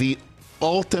into the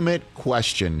ultimate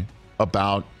question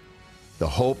about the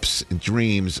hopes and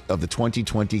dreams of the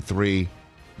 2023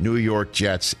 New York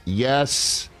Jets.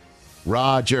 Yes,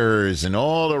 Rodgers and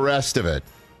all the rest of it.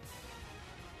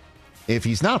 If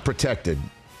he's not protected,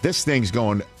 this thing's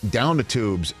going down the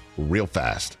tubes real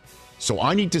fast. So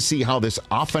I need to see how this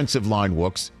offensive line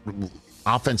looks.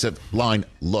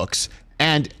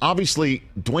 And obviously,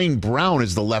 Dwayne Brown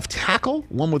is the left tackle.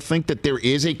 One would think that there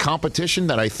is a competition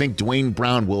that I think Dwayne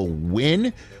Brown will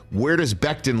win. Where does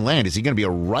Becton land? Is he going to be a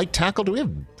right tackle? Do we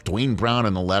have Dwayne Brown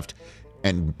on the left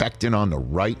and Becton on the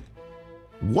right?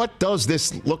 What does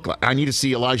this look like? I need to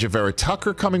see Elijah Vera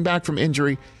Tucker coming back from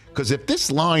injury, because if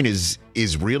this line is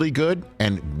really good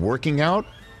and working out,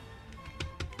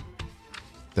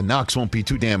 the knocks won't be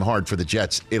too damn hard for the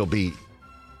Jets. It'll be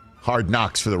hard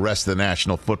knocks for the rest of the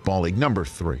National Football League. Number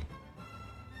 3.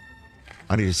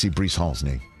 I need to see Breece Hall's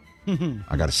knee.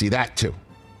 I got to see that too.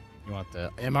 You want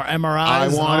the MRIs? I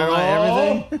want it all.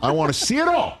 Everything? I want to see it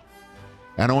all.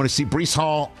 And I want to see Breece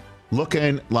Hall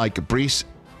looking like Breece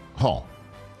Hall.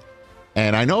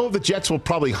 And I know the Jets will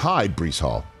probably hide Breece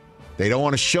Hall. They don't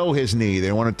want to show his knee.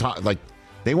 They want to talk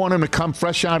they want him to come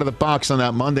fresh out of the box on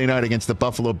that Monday night against the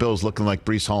Buffalo Bills looking like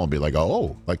Breece Hall and be like,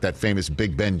 oh, like that famous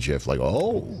Big Ben gif. Like,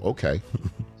 oh, okay.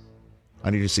 I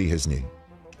need to see his knee.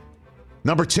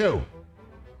 Number 2.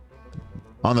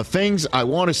 On the things I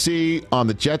want to see on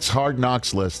the Jets Hard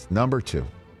Knocks list, number 2.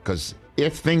 Because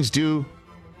if things do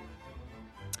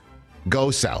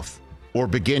go south or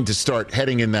begin to start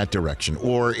heading in that direction,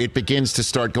 or it begins to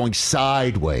start going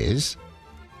sideways,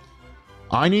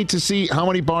 I need to see how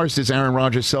many bars does Aaron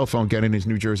Rodgers' cell phone get in his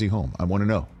New Jersey home. I want to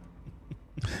know.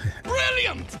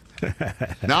 Brilliant.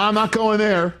 No, I'm not going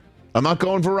there. I'm not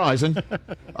going Verizon.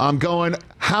 I'm going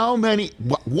how many,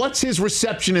 what's his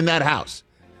reception in that house?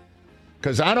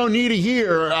 Because I don't need to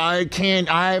hear, I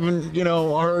haven't,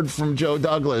 heard from Joe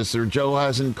Douglas or Joe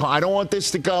hasn't, I don't want this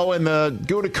to go in the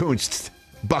Gutekunst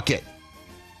bucket.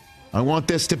 I want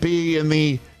this to be in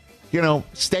the,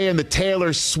 stay in the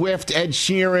Taylor Swift, Ed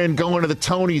Sheeran, going to the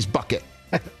Tonys bucket.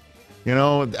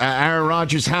 Aaron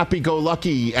Rodgers,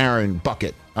 happy-go-lucky Aaron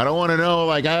bucket. I don't want to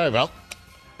know,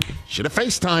 should have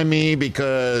FaceTimed me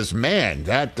because, man,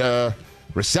 that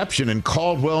reception in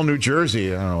Caldwell, New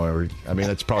Jersey, I don't know,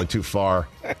 that's probably too far.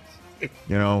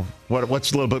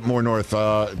 What's a little bit more north?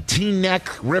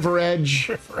 Teaneck, River Edge.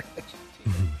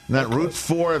 That Route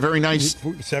 4, a very nice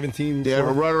 17. Yeah,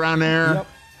 right around there. Yep.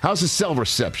 How's the cell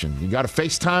reception? You got to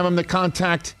FaceTime him to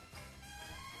contact?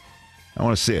 I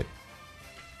want to see it.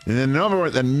 And then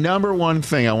the number one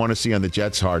thing I want to see on the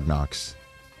Jets Hard Knocks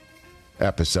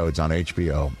episodes on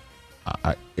HBO,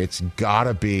 it's got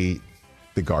to be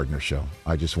the Gardner Show.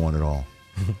 I just want it all.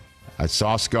 I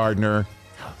Sauce Gardner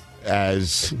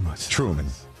as Truman.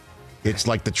 It's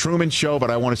like the Truman Show,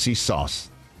 but I want to see Sauce.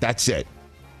 That's it.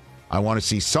 I want to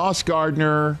see Sauce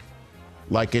Gardner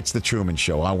like it's the Truman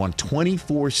Show. I want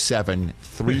 24/7,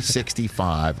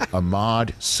 365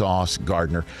 Ahmad Sauce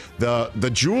Gardner.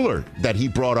 The jeweler that he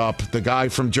brought up, the guy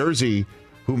from Jersey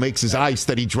who makes his ice,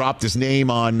 that he dropped his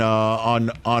name on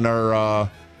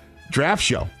our draft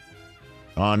show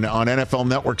on NFL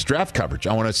Network's draft coverage.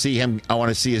 I want to see him. I want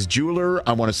to see his jeweler.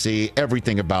 I want to see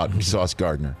everything about Sauce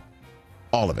Gardner,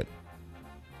 all of it,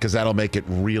 because that'll make it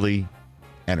really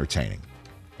entertaining.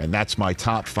 And that's my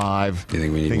top 5. You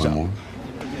think we need one more?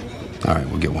 All right,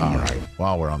 we'll get one more. All right.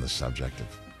 While we're on the subject of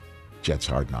Jets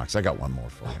Hard Knocks, I got one more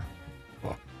for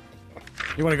you.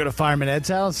 You want to go to Fireman Ed's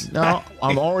house? No,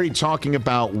 I'm already talking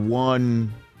about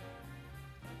one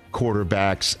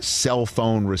quarterback's cell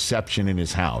phone reception in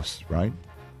his house, right?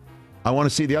 I want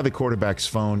to see the other quarterback's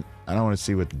phone. I don't want to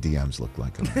see what the DMs look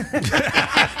like.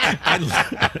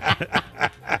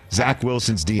 Zach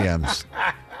Wilson's DMs.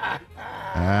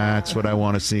 That's what I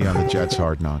want to see on the Jets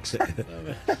Hard Knocks.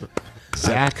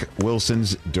 Zach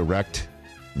Wilson's direct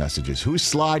messages. Who's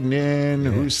sliding in?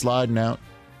 Yeah. Who's sliding out?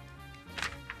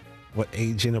 What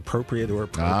age inappropriate or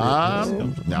appropriate? I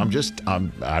just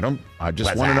want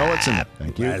to know what's in it.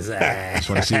 Thank you. Just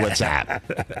want to see what's at.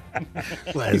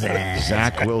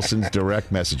 Zach Wilson's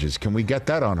direct messages. Can we get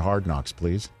that on Hard Knocks,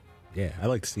 please? Yeah, I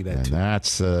like to see that and too.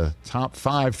 That's the top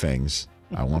 5 things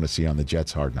I want to see on the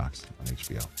Jets Hard Knocks on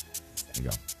HBO. There you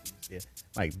go. Yeah.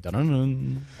 Like,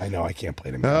 dun-dun-dun. I know I can't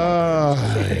play them.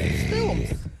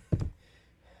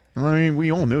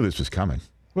 We all knew this was coming.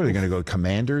 What are they going to go?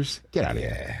 Commanders? Get out of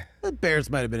here. The Bears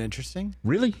might have been interesting.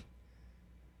 Really?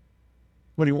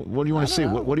 What do you want to see?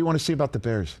 What do you want to see about the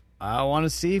Bears? I want to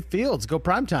see Fields go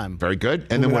primetime. Very good.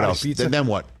 And then what else? Then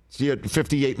what? See you at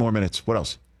 58 more minutes. What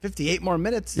else? 58 more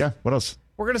minutes? Yeah. What else?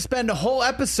 We're going to spend a whole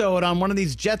episode on one of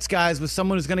these Jets guys with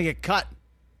someone who's going to get cut.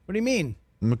 What do you mean?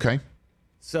 Okay.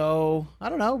 So, I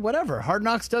don't know. Whatever. Hard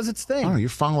Knocks does its thing. Oh, you're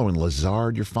following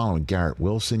Lazard. You're following Garrett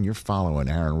Wilson. You're following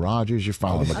Aaron Rodgers. You're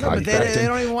following Mekhi Becton. They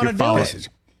don't even want to do it.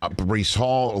 Breece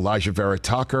Hall, Elijah Vera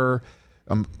Tucker,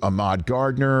 Ahmad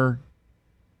Gardner,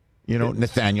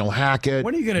 Nathaniel Hackett.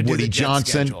 When are you going to do Woody the Jets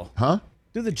Johnson? Schedule? Huh?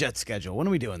 Do the Jets schedule. When are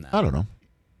we doing that? I don't know.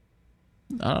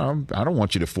 I don't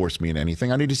want you to force me in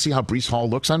anything. I need to see how Breece Hall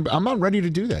looks. I'm not ready to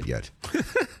do that yet.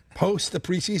 Post the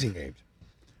preseason games.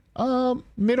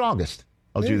 Mid-August.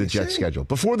 I'll do the Jets schedule.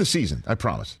 Before the season, I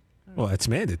promise. Well, that's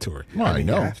mandatory. Well, I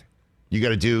know. You got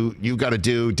to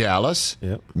do Dallas.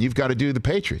 Yep. You've got to do the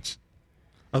Patriots.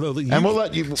 Although And we'll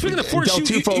let you. Speaking of Del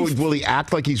Tufo, will he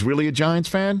act like he's really a Giants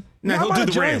fan? No, he'll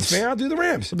do the Rams. Fan. I'll do the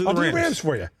Rams. Do I'll do the Rams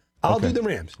for you. I'll do the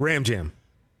Rams. Ram Jam.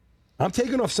 I'm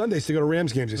taking off Sundays to go to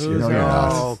Rams games this year. No, you're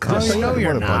not. No,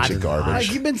 you're What a not. bunch of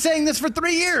garbage. You've been saying this for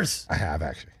 3 years. I have,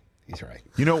 actually. He's right.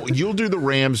 You'll do the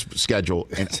Rams schedule,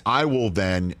 and I will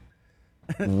then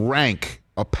rank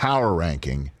a power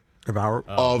ranking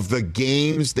of the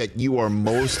games that you are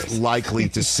most likely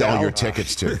to sell your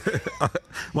tickets to. Why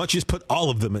don't you just put all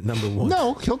of them at number one?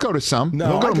 No, he'll go to some. No,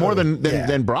 he'll go I to go more to-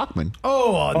 than Brockman.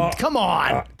 Oh, come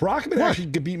on. Brockman actually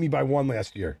beat me by 1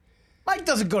 last year. Mike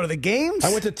doesn't go to the games. I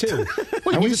went to 2.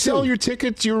 Wait, you sell your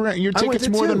tickets, your tickets to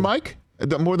more than 2. Mike?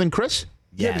 More than Chris?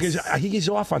 Yeah, because he's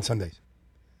off on Sundays.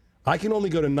 I can only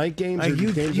go to night games. Or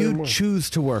You games in the morning. choose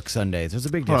to work Sundays. There's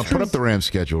a big Hold difference. on, put up the Rams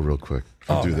schedule real quick.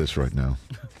 I'll do this right now.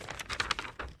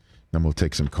 Then we'll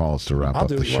take some calls to wrap I'll up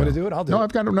do the it. show. You want to do it? I'll do No, it.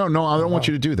 I've got to. No, I don't want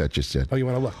you to do that just yet. Oh, you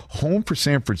want to look? Home for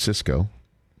San Francisco.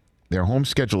 Their home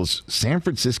schedule is San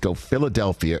Francisco,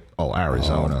 Philadelphia,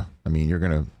 Arizona. I mean, you're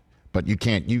going to, but you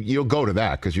can't, you'll go to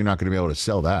that because you're not going to be able to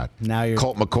sell that. Now you're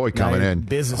Colt McCoy coming in.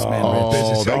 Businessman.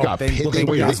 Oh, they got They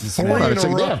Pittsburgh. got Hold on a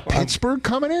second. They have Pittsburgh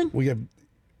coming in? We got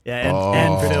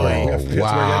and Philly.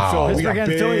 Wow. Pittsburgh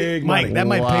and Philly. Mike, that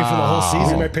might pay for the whole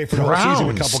season. We might pay for the whole season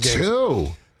in a couple Browns, games. too.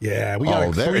 Yeah, we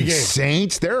got there 3 are games.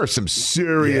 Saints. There are some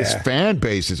serious Yeah. fan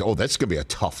bases. Oh, that's going to be a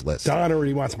tough list. Don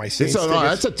already wants my Saints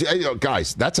That's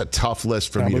guys, that's a tough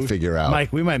list for me to figure out.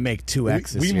 Mike, we might make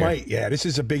 2X this we year. might. Yeah, this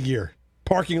is a big year.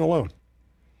 Parking alone.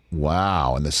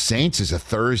 Wow, and the Saints is a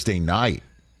Thursday night.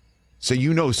 So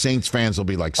Saints fans will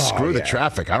be like, screw the yeah.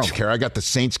 traffic. I don't care. I got the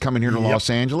Saints coming here to Los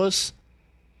Angeles.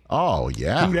 Oh,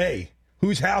 yeah. Who they?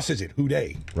 Whose house is it? Who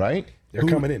they? Right? They're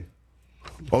coming in.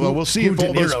 Although we'll see if De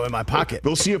all those Niro in my pocket.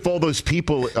 We'll see if all those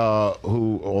people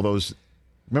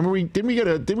remember didn't we get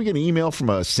an email from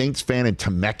a Saints fan in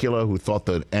Temecula who thought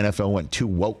the NFL went too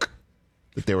woke,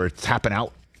 that they were tapping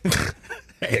out?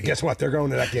 Hey, guess what? They're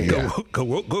going to that game. Yeah.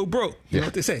 Go broke. You know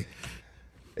what they say.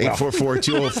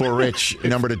 844-204-RICH,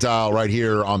 number to dial right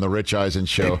here on the Rich Eisen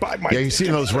Show. Yeah, you see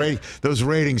those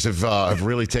ratings have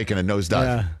really taken a nosedive.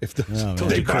 Yeah. If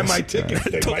they buy my ticket,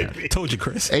 they might be. Told you,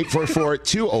 Chris.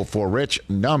 844-204-RICH,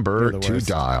 number to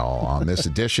dial on this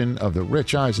edition of the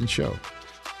Rich Eisen Show.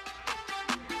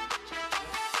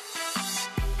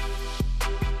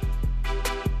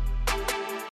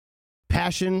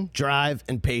 Passion, drive,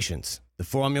 and patience. The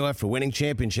formula for winning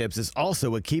championships is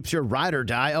also what keeps your ride or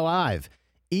die alive.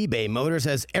 eBay Motors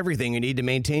has everything you need to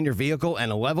maintain your vehicle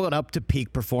and level it up to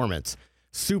peak performance.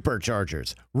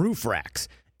 Superchargers, roof racks,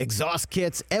 exhaust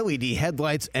kits, LED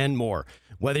headlights, and more.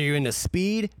 Whether you're into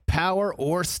speed, power,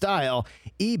 or style,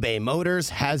 eBay Motors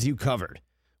has you covered.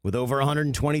 With over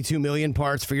 122 million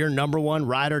parts for your number one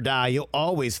ride or die, you'll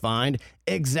always find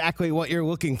exactly what you're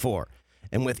looking for.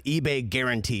 And with eBay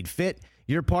Guaranteed Fit,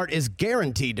 your part is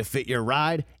guaranteed to fit your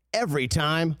ride every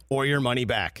time or your money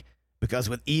back. Because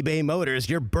with eBay Motors,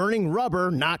 you're burning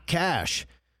rubber, not cash.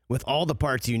 With all the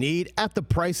parts you need at the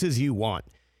prices you want.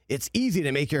 It's easy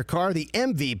to make your car the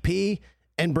MVP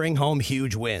and bring home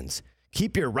huge wins.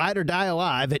 Keep your ride or die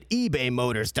alive at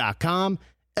ebaymotors.com.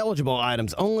 Eligible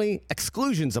items only.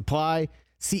 Exclusions apply.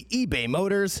 See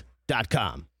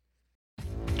ebaymotors.com.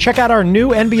 Check out our new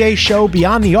NBA show,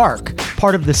 Beyond the Arc,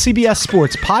 part of the CBS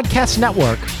Sports Podcast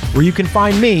Network, where you can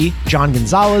find me, John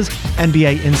Gonzalez,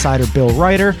 NBA insider Bill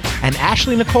Ryder, and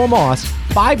Ashley Nicole Moss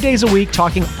 5 days a week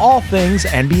talking all things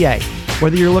NBA.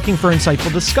 Whether you're looking for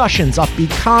insightful discussions, upbeat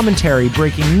commentary,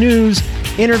 breaking news,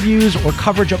 interviews, or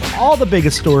coverage of all the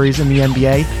biggest stories in the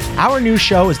NBA, our new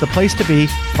show is the place to be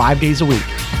 5 days a week.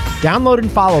 Download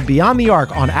and follow Beyond the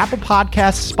Arc on Apple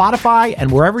Podcasts, Spotify,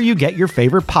 and wherever you get your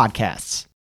favorite podcasts.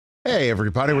 Hey,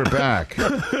 everybody, we're back.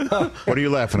 What are you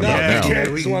laughing about now?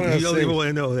 It's one of those You don't things. even want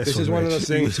to know this. This is one of those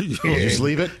things. Just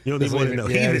leave it? You don't even want to know.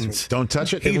 Yeah, Heathens. Don't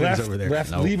touch it? He Heathens left, over there.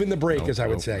 left leaving the break, as I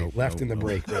would say. Left in the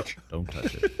break, Rich. Don't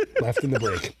touch it. Left in the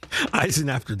break. Eisen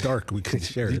after dark. We could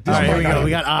share it. All right, here we my go. God. We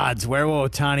got odds. Where will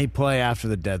Otani play after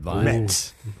the deadline?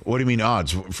 Mets. What do you mean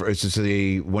odds? Is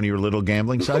this one of your little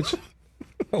gambling sites?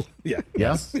 Yeah.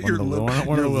 Yeah? One of the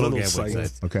little gambling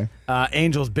sites. Okay.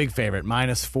 Angels big favorite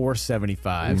minus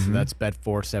 475. So that's bet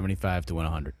 475 to win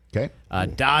 100. Okay.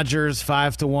 Dodgers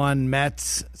 5-1,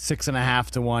 Mets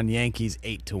 6.5-1, Yankees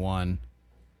 8-1,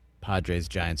 Padres,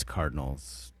 Giants,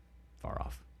 Cardinals far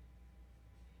off.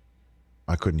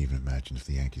 I couldn't even imagine if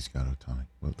the Yankees got Otani,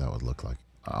 what that would look like.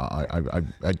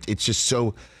 It's just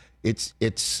so, it's.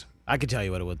 I could tell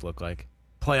you what it would look like.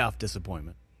 Playoff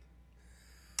disappointment.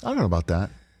 I don't know about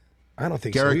that. I don't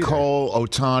think Garrett so either. Cole,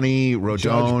 Ohtani,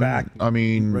 Rodon. back. I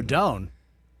mean, Rodon.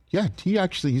 Yeah,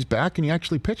 he's back and he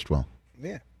actually pitched well.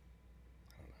 Yeah.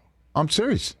 I'm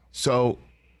serious. So,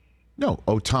 no,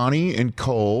 Ohtani and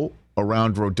Cole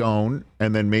around Rodon,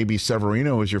 and then maybe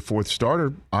Severino as your fourth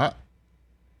starter.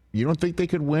 You don't think they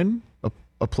could win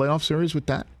a playoff series with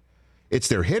that? It's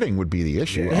their hitting would be the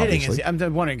issue. Yeah. Hitting is. I'm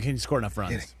wondering, can you score enough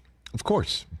runs? Hitting. Of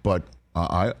course, but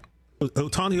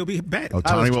Ohtani will be back.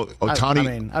 Ohtani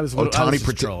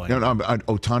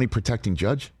protecting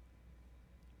Judge,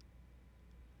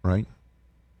 right?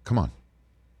 Come on.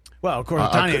 Well, of course,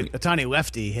 Ohtani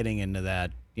lefty hitting into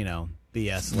that,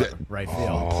 BS right field.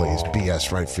 Oh, please,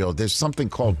 BS right field. There's something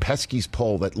called Pesky's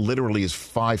pole that literally is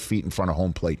 5 feet in front of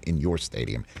home plate in your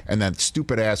stadium. And that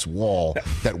stupid-ass wall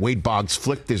that Wade Boggs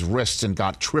flicked his wrists and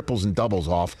got triples and doubles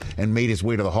off and made his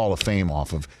way to the Hall of Fame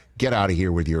off of. Get out of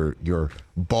here with your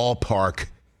ballpark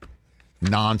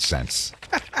nonsense.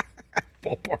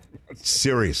 Ballpark nonsense.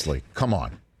 Seriously, come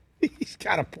on. He's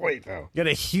got a point, though. You got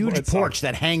a huge porch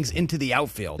that hangs into the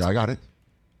outfield. I got it.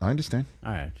 I understand.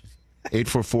 All right.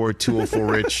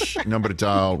 844-204-RICH, number to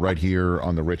dial right here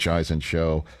on the Rich Eisen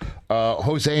Show.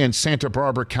 Jose in Santa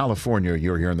Barbara, California.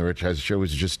 You're here on the Rich Eisen Show. It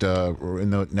was just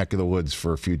in the neck of the woods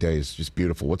for a few days. Just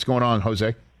beautiful. What's going on,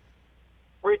 Jose?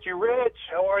 Richie Rich,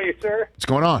 how are you, sir? What's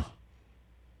going on?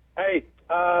 Hey,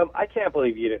 I can't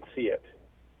believe you didn't see it.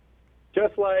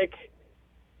 Just like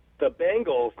the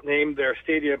Bengals named their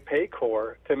stadium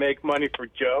Paycor to make money for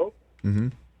Joe,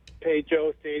 pay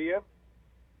Joe Stadium,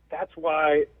 that's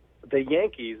why the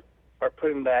Yankees are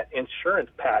putting that insurance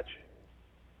patch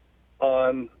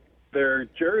on their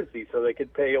jersey so they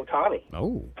could pay Ohtani.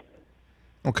 Oh.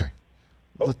 Okay.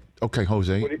 Okay,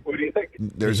 Jose. What do you think?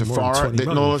 There's a forest.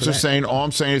 No, let's just saying. All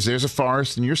I'm saying is there's a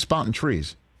forest, and you're spotting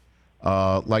trees,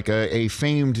 like a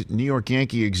famed New York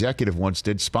Yankee executive once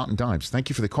did, spotting dimes. Thank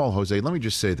you for the call, Jose. Let me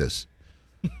just say this: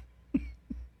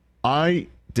 I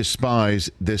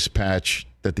despise this patch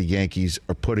that the Yankees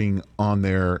are putting on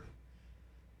their,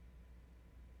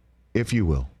 if you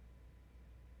will,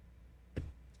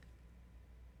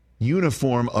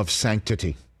 uniform of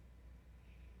sanctity.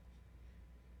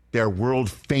 Their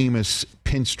world-famous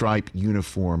pinstripe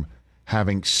uniform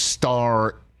having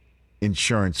star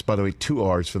insurance. By the way, 2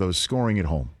 R's for those scoring at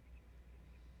home.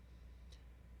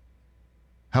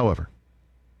 However,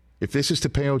 if this is to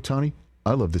pay Ohtani,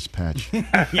 I love this patch.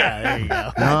 Yeah, there you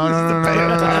go. No.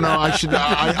 I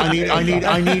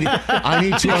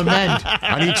need to amend.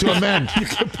 I need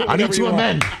to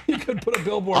amend. You could put a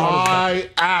billboard on I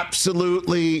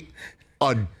absolutely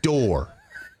adore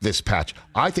this patch.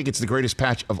 I think it's the greatest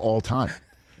patch of all time.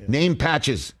 Yeah. Name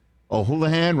patches.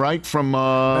 O'Houlihan, right? From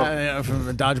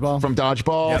Dodgeball. From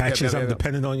Dodgeball. Patches, I'm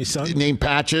dependent on your son. Name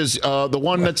patches. The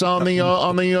one that's on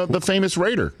the famous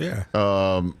Raider. Yeah.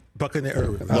 Buccaneer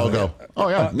logo. Oh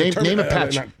yeah. Name a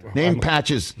patch. Name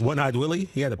patches. One-Eyed Willie.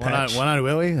 He had a patch. One-Eyed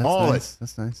Willie. That's all nice.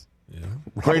 That's nice. Yeah.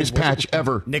 Greatest patch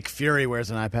ever. Nick Fury wears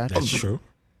an eye patch. That's true.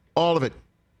 All of it.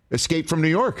 Escape from New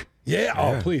York. Yeah.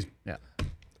 Oh, please. Yeah.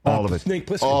 All of it. Snake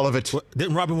Plissken. All of it.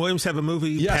 Didn't Robin Williams have a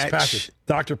movie? Yes, Patch.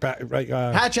 Dr. Pat, right?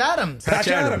 Patch Adams. Patch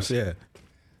Adams. Yeah.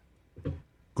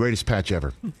 Greatest patch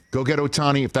ever. Go get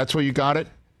Ohtani if that's where you got it.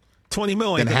 $20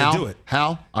 million. Then Hal, do it.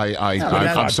 Hal,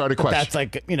 I'm sorry to question. That's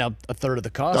like a third of the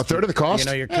cost. A third of the cost.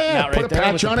 You're cutting out right put a there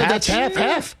patch with the on it. patch. That's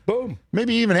half. Boom.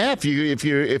 Maybe even half. If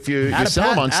you sell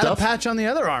them on Add stuff. a patch on the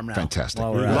other arm now. Fantastic.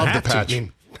 While we're Love at the it. patch.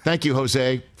 Thank you,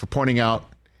 Jose, for pointing out.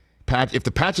 If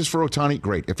the patch is for Ohtani,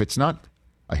 great. If it's not,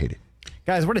 I hate it.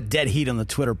 Guys, we're at a dead heat on the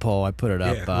Twitter poll. I put it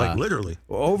up. Yeah, like literally.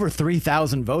 Over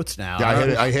 3,000 votes now. Yeah,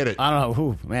 I hit it. I don't know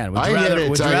who. Man, would I you hit rather, it.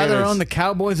 would you I hit rather it. own the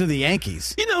Cowboys or the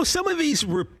Yankees? Some of these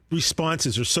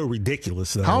responses are so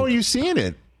ridiculous, though. How are you seeing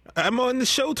it? I'm on the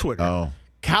show Twitter. Oh.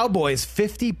 Cowboys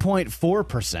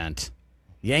 50.4%.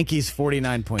 Yankees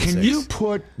 49.6%. Can you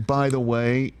put, by the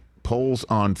way, polls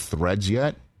on Threads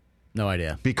yet? No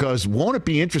idea. Because won't it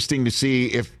be interesting to see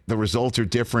if the results are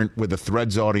different with the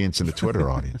Threads audience and the Twitter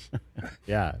audience?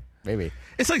 Yeah, maybe.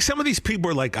 It's like some of these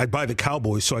people are like, I'd buy the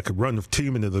Cowboys so I could run the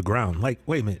team into the ground. Like,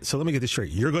 wait a minute. So let me get this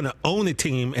straight. You're going to own a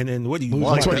team, and then what do you?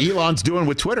 Well, that's what Elon's doing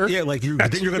with Twitter. Yeah, like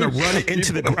then you're going to run it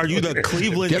into the. Are you the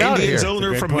Cleveland Get out of Indians here.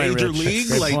 owner from point, Major Rich. League?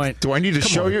 Great Like, point. Do I need to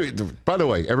show you? By the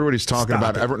way, everybody's talking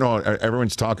Stop about.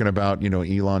 Everyone's talking about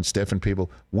Elon stiffing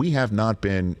people. We have not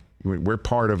been. We're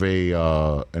part of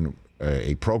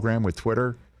a program with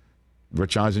Twitter,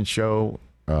 Rich Eisen Show,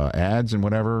 ads and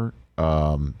whatever.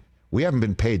 We haven't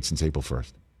been paid since April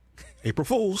 1st. April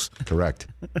Fools. Correct.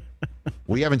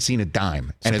 We haven't seen a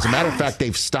dime. And as a matter of fact,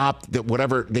 they've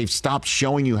stopped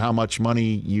showing you how much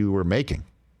money you were making.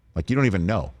 Like, you don't even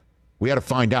know. We had to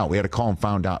find out. We had to call and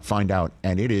find out.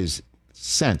 And it is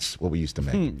sense what we used to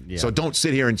make. Yeah. So don't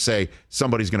sit here and say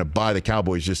somebody's going to buy the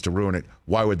Cowboys just to ruin it.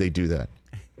 Why would they do that?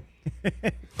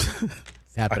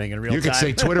 It's happening in real time. You could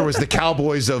say Twitter was the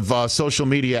Cowboys of social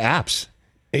media apps.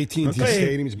 AT&T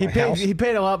Stadium's my house. He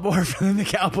paid a lot more for the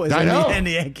Cowboys and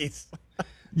the Yankees.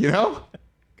 You know?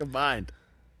 Combined.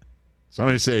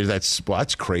 Somebody says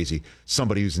that's crazy.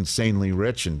 Somebody who's insanely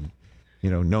rich and,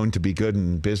 known to be good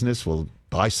in business will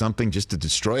buy something just to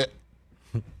destroy it.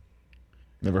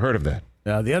 Never heard of that.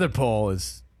 The other poll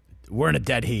is we're in a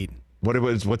dead heat.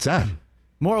 What's that?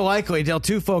 More likely, Del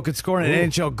Tufo could score an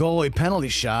NHL goalie penalty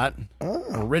shot.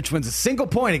 Rich wins a single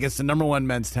point against the number one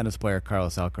men's tennis player,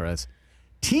 Carlos Alcaraz.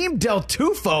 Team Del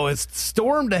Tufo has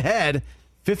stormed ahead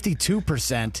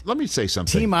 52%. Let me say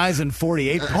something. Team Eisen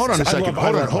 48%. Hold on a second.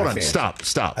 Hold on. fans.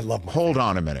 Stop. I love my Hold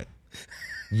on a minute.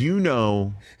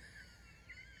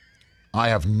 I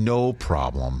have no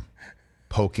problem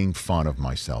poking fun of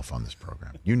myself on this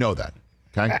program. You know that,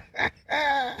 okay?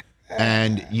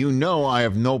 And I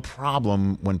have no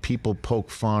problem when people poke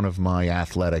fun of my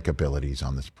athletic abilities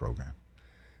on this program.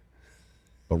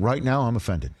 But right now, I'm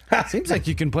offended. Seems like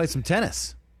you can play some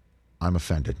tennis. I'm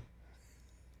offended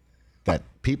that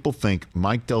people think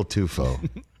Mike Del Tufo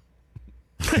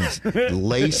can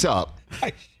lace up,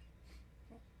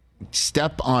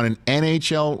 step on an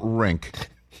NHL rink,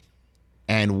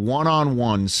 and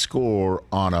one-on-one score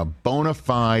on a bona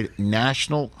fide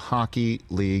National Hockey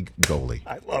League goalie.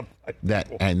 I love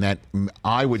that, and that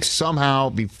I would somehow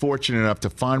be fortunate enough to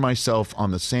find myself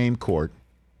on the same court.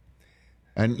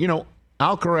 And,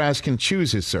 Alcaraz can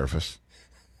choose his surface.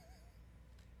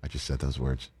 I just said those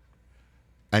words.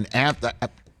 And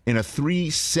in a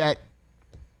 3-set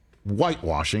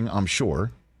whitewashing, I'm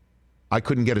sure, I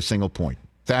couldn't get a single point.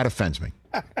 That offends me.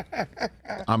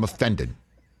 I'm offended.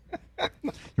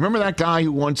 You remember that guy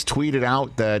who once tweeted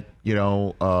out that,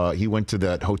 he went to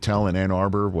that hotel in Ann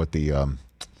Arbor, what's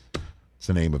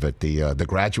the name of it? The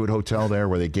Graduate Hotel there,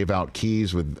 where they give out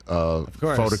keys with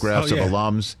photographs of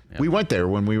alums. Yeah. We went there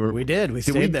when we were. We did. We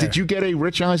stayed there. Did you get a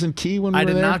Rich Eisen key when we were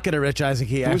there? I did not get a Rich Eisen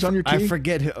key. It was on your key? I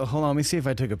forget. Hold on. Let me see if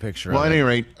I took a picture. Well, of at any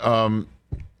rate,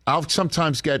 I'll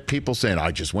sometimes get people saying,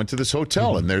 "I just went to this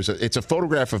hotel," and it's a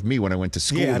photograph of me when I went to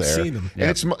school there. I've seen them. And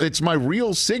it's my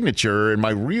real signature and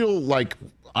my real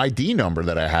ID number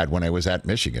that I had when I was at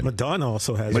Michigan. Madonna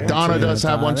also has Madonna one. does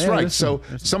have one, right? So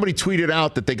somebody tweeted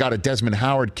out that they got a Desmond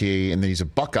Howard key, and he's a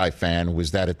Buckeye fan.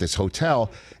 Was that at this hotel?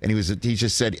 And he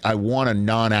just said, "I want a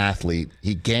non-athlete."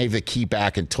 He gave the key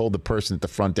back and told the person at the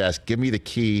front desk, "Give me the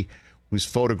key whose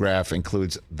photograph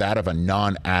includes that of a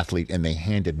non-athlete," and they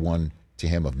handed one to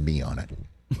him of me on it.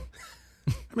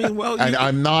 I mean, and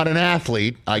I'm not an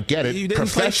athlete. I get it. You didn't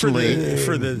professionally,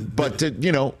 play but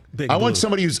I want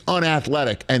somebody who's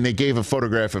unathletic, and they gave a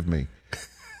photograph of me.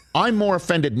 I'm more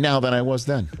offended now than I was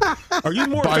then. Are you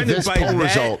more offended by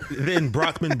that than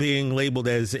Brockman being labeled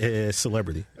as a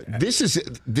celebrity? This is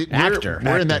actor.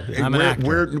 We're in that. I'm an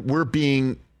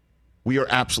actor. We are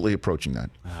absolutely approaching that.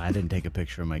 I didn't take a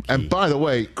picture of my key. And by the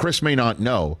way, Chris may not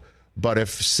know, but if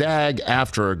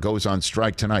SAG-AFTRA goes on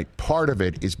strike tonight, part of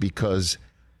it is because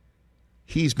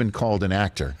he's been called an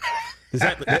actor. Does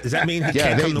that mean he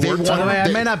can't come to work tomorrow? I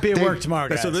may not be at work tomorrow,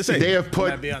 guys. That's what they say. They have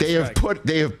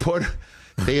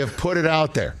put it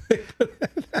out there.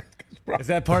 Is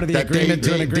that part of the agreement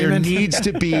to an agreement? There needs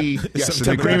to be an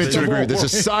agreement to an agreement. There's a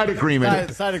side agreement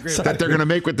that they're going to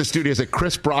make with the studios that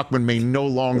Chris Brockman may no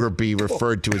longer be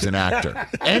referred to as an actor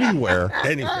anywhere.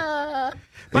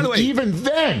 By the way, even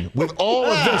then, with all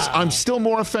of this, I'm still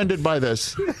more offended by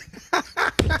this.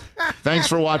 Thanks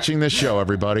for watching this show,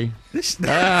 everybody. Look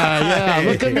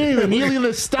at me, Amelia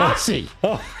Nastasi.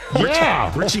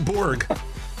 Richie Borg.